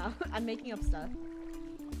making up. I'm making up stuff.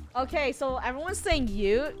 Okay, so everyone's saying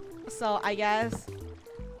Ute, so I guess.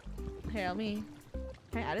 Here, let me.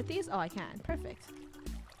 Can I edit these? Oh, I can. Perfect.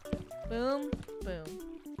 Boom, boom.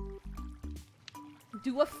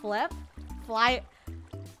 Do a flip. Fly.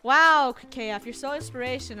 Wow, KF, you're so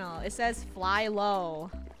inspirational. It says fly low.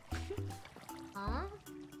 Huh?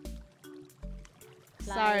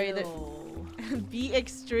 Sorry, Fly the- low. Be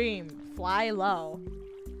extreme. Fly low.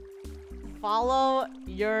 Follow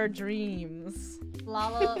your dreams.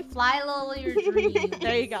 Fly low your dreams.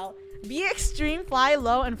 There you go. Be extreme, fly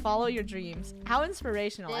low, and follow your dreams. How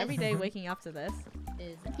inspirational. This- Every day waking up to this.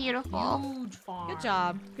 Is beautiful. huge farm. Good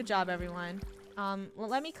job. Good job, everyone. Well,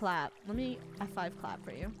 let me clap. Let me F5 clap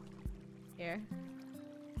for you. Here.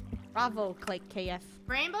 Bravo, KF.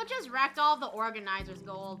 Rainbow just wrecked all the organizers,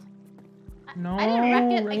 Gold. No, I didn't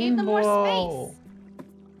wreck it. I gave them more Rainbow. space.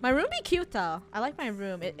 My room be cute, though. I like my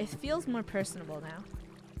room. It feels more personable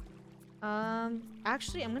now.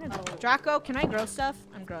 Actually, I'm gonna... Oh. Draco, can I grow stuff?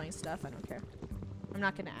 I'm growing stuff. I don't care. I'm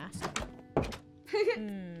not gonna ask.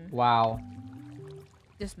 Wow.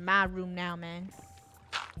 Just my room now, man.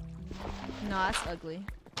 No, that's ugly.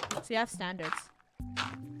 See, I have standards.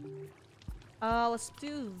 Let's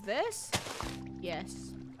do this.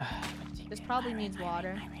 Yes. This probably needs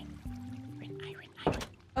water.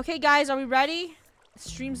 Okay, guys, are we ready?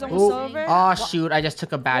 Stream's almost Ooh. over. Oh shoot! I just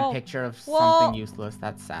took a bad Whoa. picture of Whoa. something useless.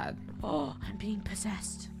 That's sad. Oh, I'm being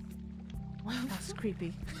possessed. That's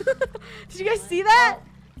creepy. Did you guys see that?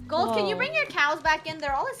 Gold, can you Whoa. bring your cows back in?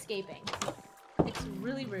 They're all escaping. It's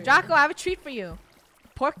really rude. Draco, I have a treat for you.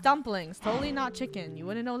 Pork dumplings. Totally not chicken. You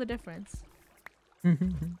wouldn't know the difference.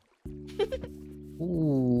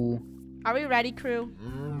 Ooh. Are we ready, crew?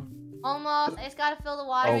 Almost. I just gotta fill the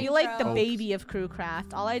water. I feel like the Oh. baby of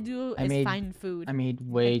Krewcraft. All I do I is made- find food. I made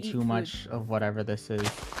way And eat too food. much of whatever this is.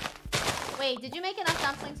 Wait, did you make enough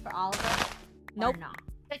dumplings for all of us? Nope. Or not?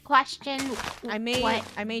 Good question. I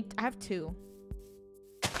What? have 2.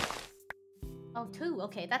 Oh, 2.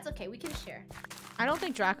 Okay, that's okay. We can share. I don't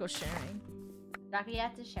think Draco's sharing. Rocky, you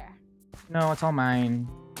have to share. No, it's all mine.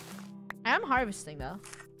 I am harvesting though.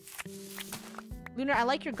 Lunar, I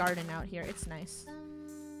like your garden out here. It's nice.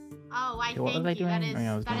 Oh, I Okay, what was I thank you. That doing? is, Oh,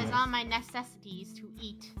 yeah, I was that doing is it. all my necessities to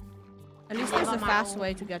eat. At least I there's live a on my fast own.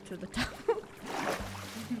 way to get to the town.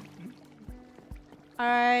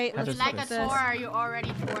 Alright, Would Would let's you like put a this. tour, or are you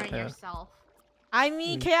already touring Yeah. yourself? I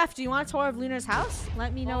mean, KF, do you want a tour of Lunar's house?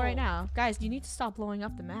 Let me know right Oh. now. Guys, you need to stop blowing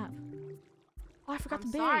up the map. Oh, I forgot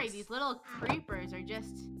I'm the sorry, base. these little creepers are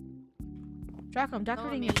just... Draco, I'm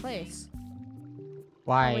decorating your amazing. place.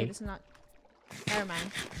 Why? Oh, wait, this is not... Never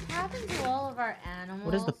mind. What happened to all of our animals?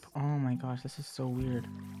 What is the... Oh my gosh, this is so weird.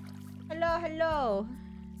 Hello, hello.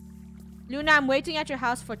 Luna, I'm waiting at your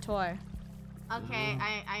house for tour. Okay,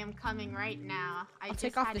 I am coming right now. I I'll just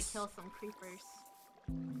take off had this- to kill some creepers.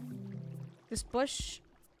 This bush...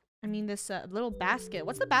 I mean, this little basket.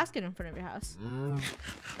 What's the basket in front of your house?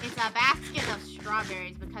 It's a basket of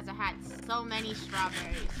strawberries because I had so many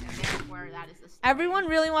strawberries, and therefore that is the story. Everyone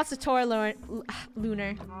really wants a tour,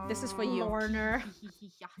 Lunar. This is for you. Lorner.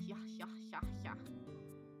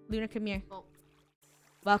 Luna, come here. Oh.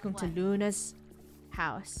 Welcome to What? Luna's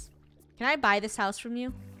house. Can I buy this house from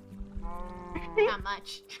you? Not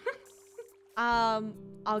much.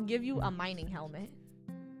 I'll give you a mining helmet.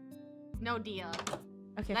 No deal.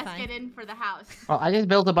 Okay, Let's fine. get in for the house. Well, I just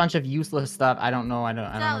built a bunch of useless stuff. I don't know. I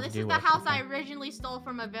don't know So what this to do is the with. house I originally stole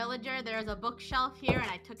from a villager. There's a bookshelf here,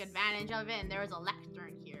 and I took advantage of it. And there was a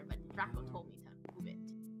lectern here, but Draco told me to move it.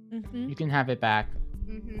 Mm-hmm. You can have it back.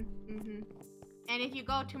 And if you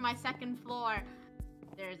go to my second floor,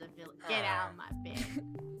 there's a village. Get out of my bed.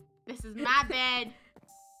 This is my bed,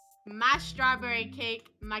 my strawberry cake,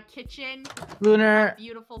 my kitchen, Lunar,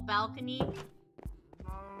 beautiful balcony.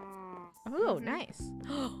 Oh, nice.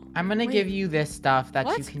 I'm gonna Wait. give you this stuff that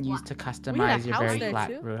you What? can use to We customize had a your house very there flat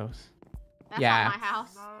too? roofs. That's Yeah. not my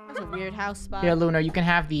house. That's a weird house spot. Here, Lunar, you can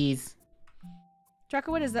have these.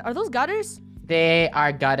 Draco, what is that? Are those gutters? They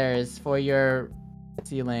are gutters for your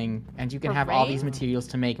ceiling, and you can For have all these rain? materials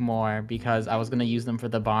to make more because I was gonna use them for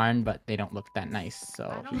the barn, but they don't look that nice. So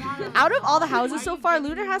I don't wanna- Out of all the Why houses are so you far, giving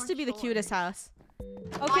Lunar me has more to be the chores? cutest house.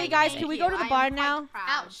 Why, Okay, guys, thank can we you. go to the I am barn quite now?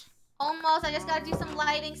 proud. Ouch. Almost. I just gotta do some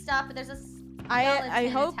lighting stuff, but there's a I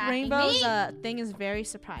skeleton hope attacking Rainbow's me. thing is very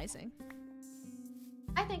surprising.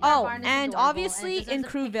 I think our Oh, barn is and adorable, obviously it in deserves a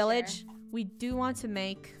Crew picture. Village, we do want to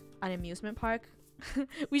make an amusement park.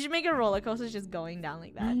 We should make a roller coaster just going down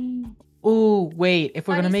like that. Oh, wait. If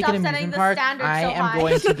we're Funny, gonna make stop an setting amusement the park, standard I so am high.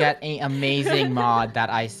 going to get an amazing mod that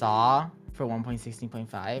I saw for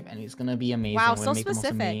 1.16.5, and it's gonna be amazing. Wow, We're so gonna make the most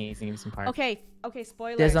specific. amazing amusement park. Okay,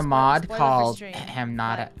 spoiler. There's a mod spoiler for called stream.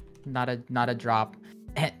 not a drop.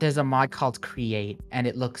 There's a mod called Create, and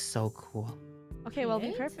it looks so cool. Okay, well, be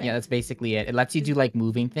Create? perfect. Yeah, that's basically it. It lets you do like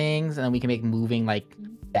moving things, and then we can make moving like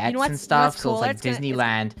decks what's- and you know stuff. what's So it's like cooler? It's gonna-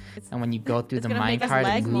 Disneyland, it's- and when you go through it's the gonna make us minecart, it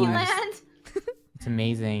leg moves. moves. Disneyland. It's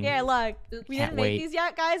amazing. Yeah, look. We Can't didn't make wait. these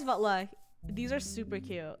yet, guys, but look. These are super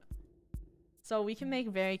cute. So we can make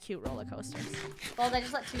very cute roller coasters. Well, I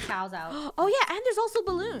just let 2 cows out. Oh yeah, and there's also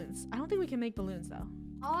balloons. I don't think we can make balloons though.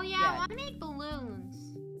 Oh yeah, Yeah. I want to make balloons.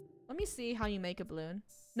 Let me see how you make a balloon.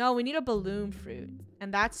 No, we need a balloon fruit.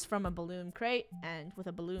 And that's from a balloon crate. And with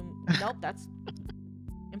a balloon... Nope, that's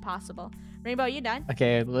impossible. Rainbow, you done?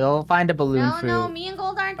 Okay, we'll find a balloon No, fruit. no, me and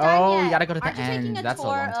Gold aren't done Oh, yet. we gotta go to the Aren't you taking end. a That's a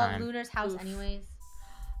tour long time. of Lunar's house Oof. anyways?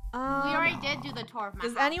 We already did do the tour of my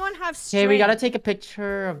Does house. anyone have Okay, string? we gotta take a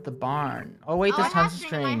picture of the barn. Oh wait, Oh, there's I have tons of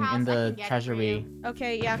string in my string house. in I the can get it for treasury.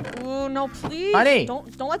 Okay, yeah. Ooh, no, please. Honey!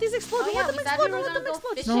 Don't let these explode. Oh, Don't yeah, let we them said explode. we were Don't let them gonna go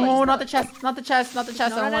explode. fishing. No, not the chest, not the chest, not the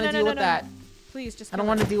chest. No, I don't no, want to no, deal no, with no. that. Please, just I don't kill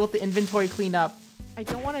want it. to deal with the inventory cleanup. I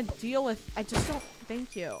don't want to deal with... I just don't...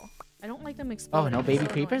 Thank you. I don't like them Oh, exploding. no It's baby so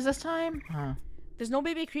annoying. creepers this time? Huh. There's no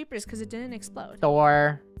baby creepers because it didn't explode.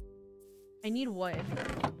 Thor. I need wood.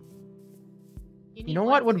 You know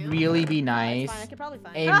what would too? really be It's nice? fine. I could probably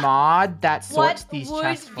find A it. mod that sorts What these would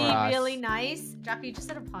chests for be us. really nice? Jackie, you just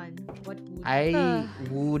said a pun. What would? I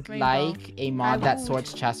would Rainbow. like a mod that would.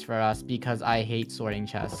 sorts chests for us because I hate sorting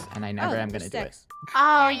chests and I never Oh, am there's gonna do it. sticks.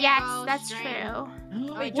 Oh, There you yes, go, that's string.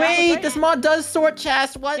 true. Wait, Draco's Wait, right this there. mod does sort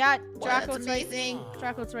chests. What? Yeah, What? Draco's That's right. amazing.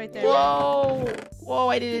 Draco's right there. Whoa! Whoa!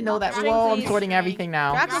 I didn't know that. String, Whoa! I'm please. sorting everything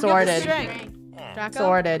now. Draco, give the Sorted. string. Draco,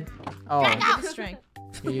 Sorted. Oh, give the string.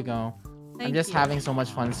 here you go. I'm Thank just you. having so much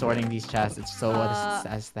fun sorting these chests. It's so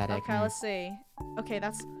aesthetic. Okay, let's see. Okay,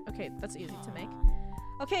 that's easy to make.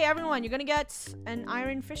 Okay, everyone, you're gonna get an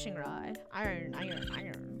iron fishing rod. Iron. Iron.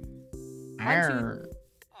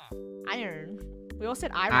 Iron. We all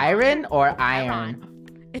said iron. Iron or iron?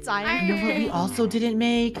 It's iron. You know what we also didn't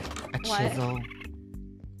make? A What? chisel.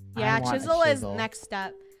 Yeah, I want a chisel is chisel. next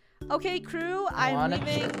step. Okay, crew, I I'm want a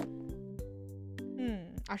leaving.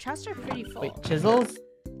 Our chests are pretty full. Wait, chisels?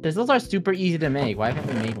 Chisels are super easy to make. Why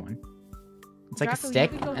haven't we made one? It's like Draco, a you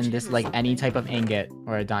stick could go and this chisel like any something. type of ingot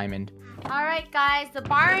or a diamond. All right, guys, the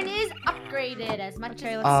barn is upgraded as much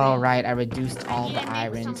Okay, as. let's Oh see. right, I reduced all need the to make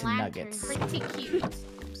iron some to lanterns. nuggets. Pretty cute.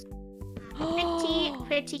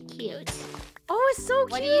 Pretty cute. Oh, it's so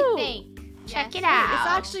cute. What do you think? Check it Wait, out. it's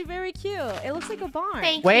actually very cute. It looks like a barn.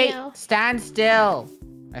 Thank Wait, you. stand still.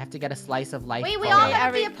 I have to get a slice of life. Wait, we photo. all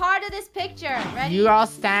have to be a part of this picture. Ready? You all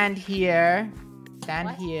stand here. Stand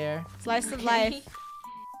What? here. Slice of life.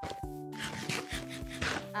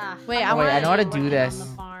 Wait, Oh, wait, I know how to do working this. on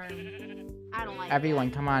the farm. I don't like Everyone,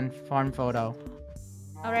 come on, farm photo.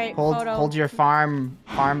 All right, Hold, photo. hold your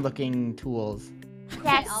farm-looking tools.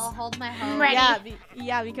 Yes. I'll hold my hoe. Ready.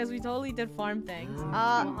 Yeah, because we totally did farm things. hold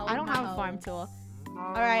I don't my have a hoe. farm tool.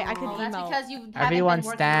 All right, I can Oh, that's emote. because you haven't Everyone been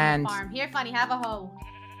working stand. on the farm. Here, Funny, have a hoe.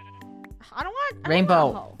 I don't want.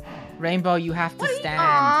 Rainbow. Rainbow, you have to stand.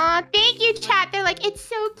 Aw, thank you, chat. They're like, it's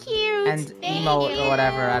so cute. And Thank emote you. or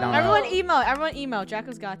whatever, I don't know. Everyone emote. Everyone emote.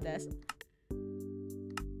 Draco's got this.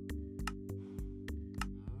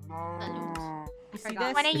 You see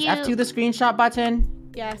this? When are Is you? F2 the screenshot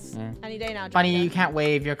button? Yes. Yeah. Any day now. Funny, Draco. you can't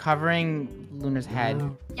wave. You're covering Luna's head.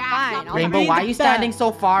 Yeah, Fine, stop I'll Rainbow, be why the are you standing best.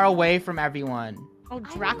 so far away from everyone? Oh,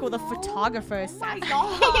 Draco the photographer is Oh my sad.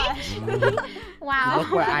 gosh. Wow.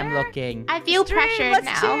 Look where I'm looking. I feel Stream, pressured let's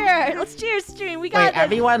now. cheer. Let's cheer, stream. We got Wait, this.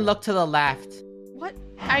 everyone look to the left. What?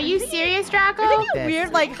 Are you serious, Draco? You're taking This. a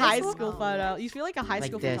weird, like, This high one? school photo. You feel like a high Like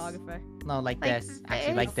school this. photographer. No, like Like this.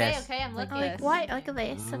 Actually, like Okay, this. okay, I'm Like looking. this. What? Look at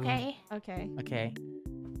this. Okay. Okay. Okay.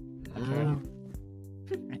 Okay.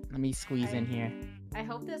 Right, let me squeeze in here. I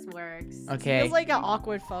hope this works. Okay. Feels like an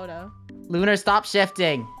awkward photo. Lunar, stop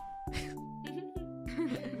shifting.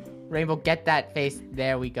 Rainbow, get that face.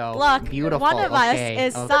 There we go. Look, Beautiful. one of okay.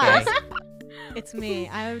 us is okay. sus. It's me.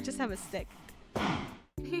 I just have a stick.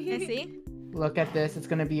 You see? Look at this. It's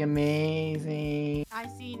gonna be amazing. I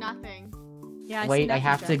see nothing. Yeah. Wait, I see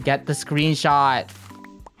have to nothing, get the screenshot.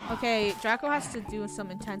 Draco. Okay, Draco has to do some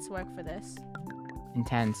intense work for this.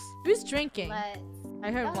 Intense. Who's drinking? Let's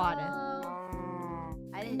I heard water. go.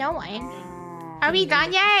 I didn't No do one. anything. Are we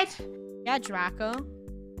done yet? Yeah, Draco.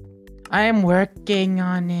 I am working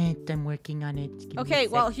on it. I'm working on it. Give me Okay,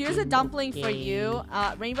 well, second, here's a dumpling for okay. you.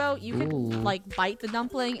 Rainbow, you could Ooh. like bite the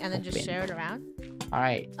dumpling and then just Open. share it around. All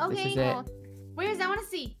right. Okay, This is well, it. where is that? I want to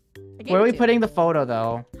see. I gave Where are it we to you. putting the photo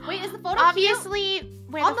though? Wait, is the photo Obviously,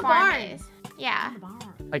 where On the the farm barn. is. Yeah. cute? Barn.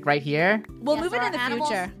 Like right here? We'll Yeah, move so it in our the animals-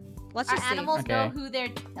 future. Let's Our just see. animals know Okay. who they're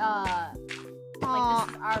Aw, like this is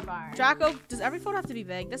our barn. Draco, does every photo have to be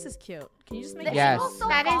big? This is cute. Can you just make The it Yes. animals so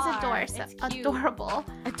That is far. adorable. It's cute. Adorable.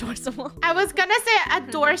 adorable? I was gonna say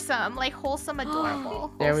adorsome, like wholesome,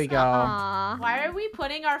 adorable. There we go. Aw. Why are we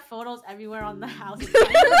putting our photos everywhere on the house?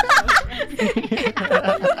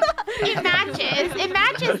 It matches. It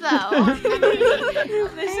matches though.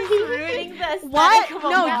 This is ruining the aesthetic What? of a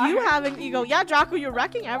No, barn. you have an ego. Yeah, Draco, you're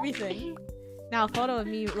wrecking everything. Now, a photo of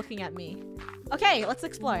me looking at me. Okay, let's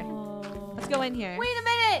explore. Let's go in here. Wait a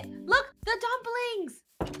minute! Look, the dumplings!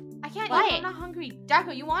 I can't eat What? them, I'm not hungry.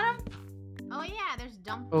 Draco, you want them? Oh yeah, there's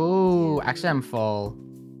dump. Ooh, actually I'm full.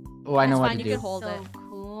 Oh, I know That's what fine, to you do. can hold So it.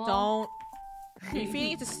 cool. Don't. You're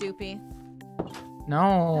feeding it to Stoopy.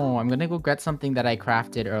 No, I'm gonna go get something that I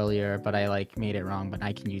crafted earlier, but I like made it wrong, but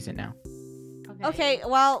I can use it now. Okay,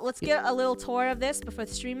 well, let's get a little tour of this before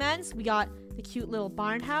the stream ends. We got the cute little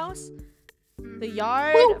barn house. The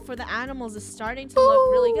yard for the animals is starting to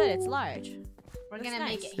look really good. It's large. We're Looks gonna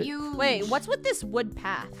make nice. it huge. Wait, what's with this wood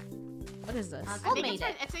path? What is this? Uh, I think, made it's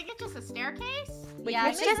it. I think it's just a staircase. Wait, yeah,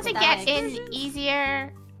 can it's we Just make to this get in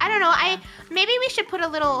easier. I don't know. Maybe we should put a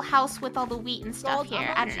little house with all the wheat and stuff Gold?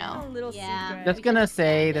 here. I don't know. A little Yeah. secret. Just gonna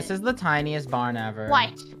say, this is the tiniest barn ever.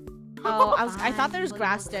 What? Oh, I thought there was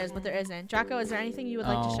grass stairs, but there isn't. Draco, is there anything you would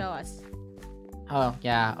like to Oh. show us? Oh,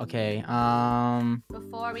 yeah, okay.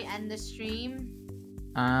 Before we end the stream.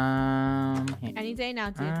 Here. Any day now,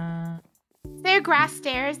 dude. Is there grass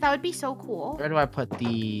stairs? That would be so cool. Where do I put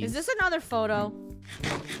these? Is this another photo?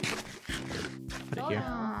 Put it here.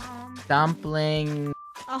 Um, Dumpling.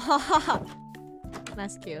 Oh,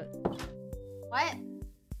 that's cute. What?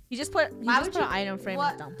 You just put Why would an you- item frame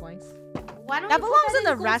what? of dumplings. Why don't That we put belongs in the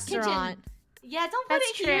Nicole's restaurant. kitchen? Yeah, don't put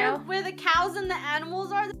That's it here true. where the cows and the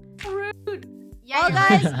animals are. That's rude. Yeah, Well, you're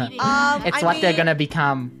guys, just eating. It's I what they're mean- gonna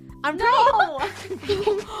become. I'm No.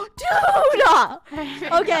 dude.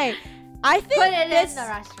 Okay, I think Put it this. in the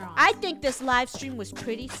restaurant. I think this live stream was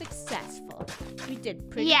pretty successful. We did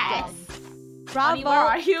pretty Yes. good. Honey, Bravo, where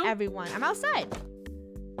are you? everyone. I'm outside.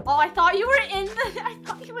 Oh, I thought you were in the. I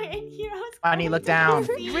thought you were in here. I was Bunny, going look to down.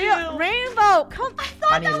 see Real you. Rainbow, come. I thought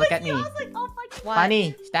Bunny, that look was at you. me. I was like, oh my What?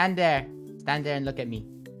 Funny. Stand there. Stand there and look at me.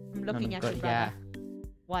 I'm No, looking no, at go- you, brother.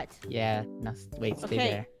 What? Yeah. No, wait. Stay Okay.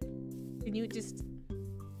 there. Can you just...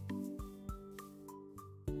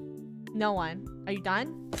 No one. Are you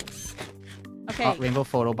done? Okay. Oh, Rainbow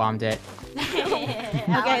photobombed it.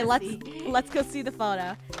 Okay, let's go see the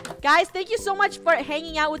photo. Guys, thank you so much for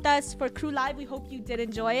hanging out with us for Crew Live. We hope you did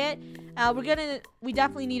enjoy it. We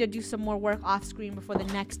definitely need to do some more work off screen before the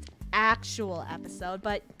next actual episode.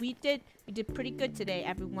 But we did pretty good today,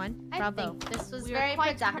 everyone. I Bravo. think this was We were very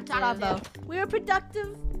quite productive. Bravo. We were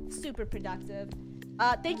productive, super productive.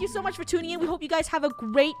 Thank you so much for tuning in. We hope you guys have a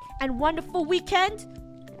great and wonderful weekend.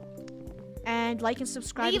 And like and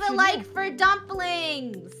subscribe. Leave if a you're like new. for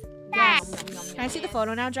dumplings. Yes. Can I see the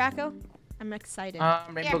photo now, Draco? I'm excited.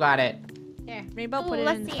 Rainbow got it. Here. Rainbow, Ooh, put it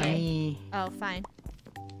let's in. see it. Funny. Oh, fine.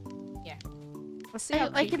 Here. Let's see how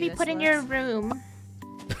It could creepy be this put in your looks. room.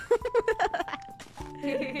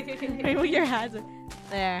 Rainbow, your hands.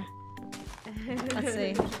 There. Let's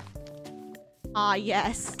see. Ah,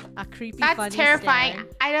 yes. A creepy, That's funny terrifying.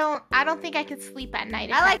 stare. I don't think I could sleep at night.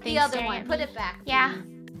 If I that like the thing's other staring one. at Put me. it back. Yeah.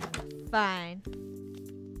 Fine.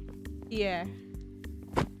 Here.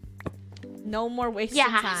 No more wasting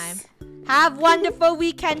Yes. time. Have wonderful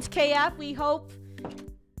weekends, KF. We hope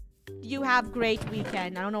you have great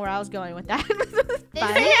weekend. I don't know where I was going with that.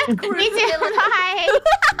 Bye. Me too. Bye.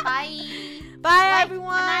 Bye. Bye, I'm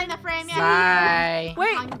everyone. in the frame yet. Bye.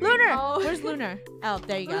 Wait, hungry. Lunar. Oh. Where's Lunar? Oh,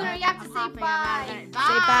 there you go. Lunar, you have to I'm say hopping on bye.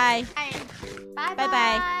 that. Say bye. Bye. Bye.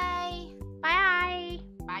 Bye-bye. Bye.